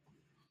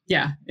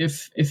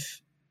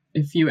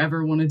 If you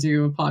ever want to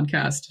do a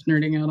podcast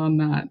nerding out on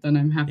that, then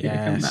I'm happy to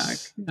come back.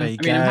 I'm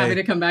happy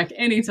to come back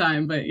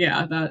anytime, but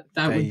that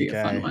would be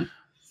a fun one.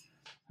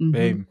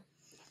 Boom.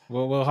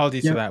 We'll hold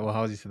you to that. We'll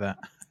hold you to that.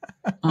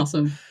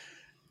 Awesome.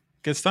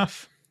 Good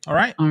stuff. All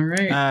right.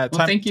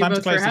 Thank you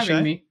both for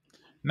having me.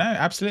 No,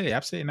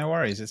 absolutely. No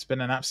worries. It's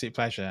been an absolute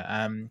pleasure.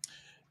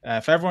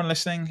 For everyone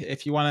listening,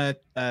 if you want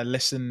to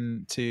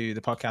listen to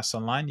the podcast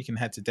online, you can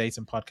head to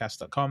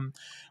datanpodcast.com.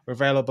 We're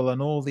available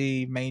on all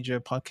the major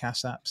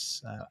podcast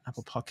apps,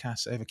 Apple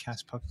Podcasts,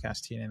 Overcast,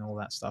 Podcast TuneIn, all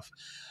that stuff.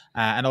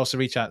 And also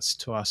reach out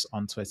to us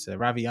on Twitter.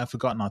 Ravi, I've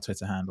forgotten our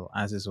Twitter handle,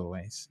 as is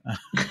always.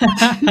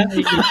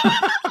 I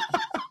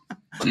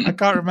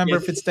can't remember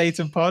if it's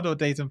Datanpod or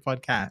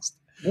Datanpodcast.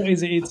 What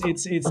is it?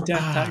 It's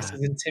death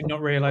taxes and Tim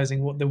not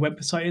realizing what the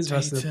website is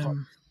versus the pod.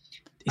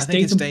 It's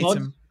Datanpod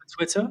for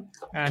Twitter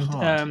and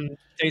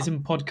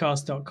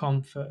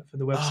datanpodcast.com for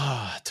the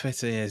website.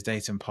 Twitter is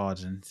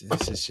Datanpod, and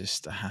this is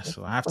just a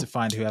hassle. I have to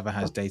find whoever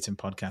has Datan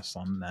Podcast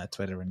on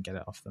Twitter and get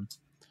it off them.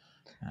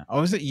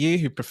 Or was it you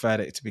who preferred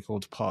it to be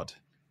called Pod?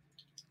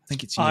 I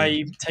think it's you.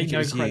 I take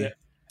no credit.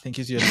 I think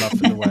it's your love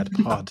for the word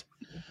pod.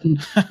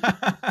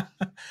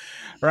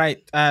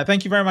 Right.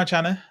 Thank you very much,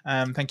 Anna.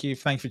 Thank you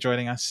for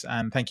joining us,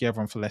 and thank you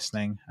everyone for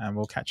listening. And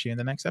we'll catch you in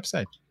the next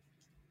episode.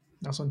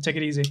 Nice one. Take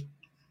it easy.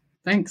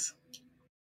 Thanks.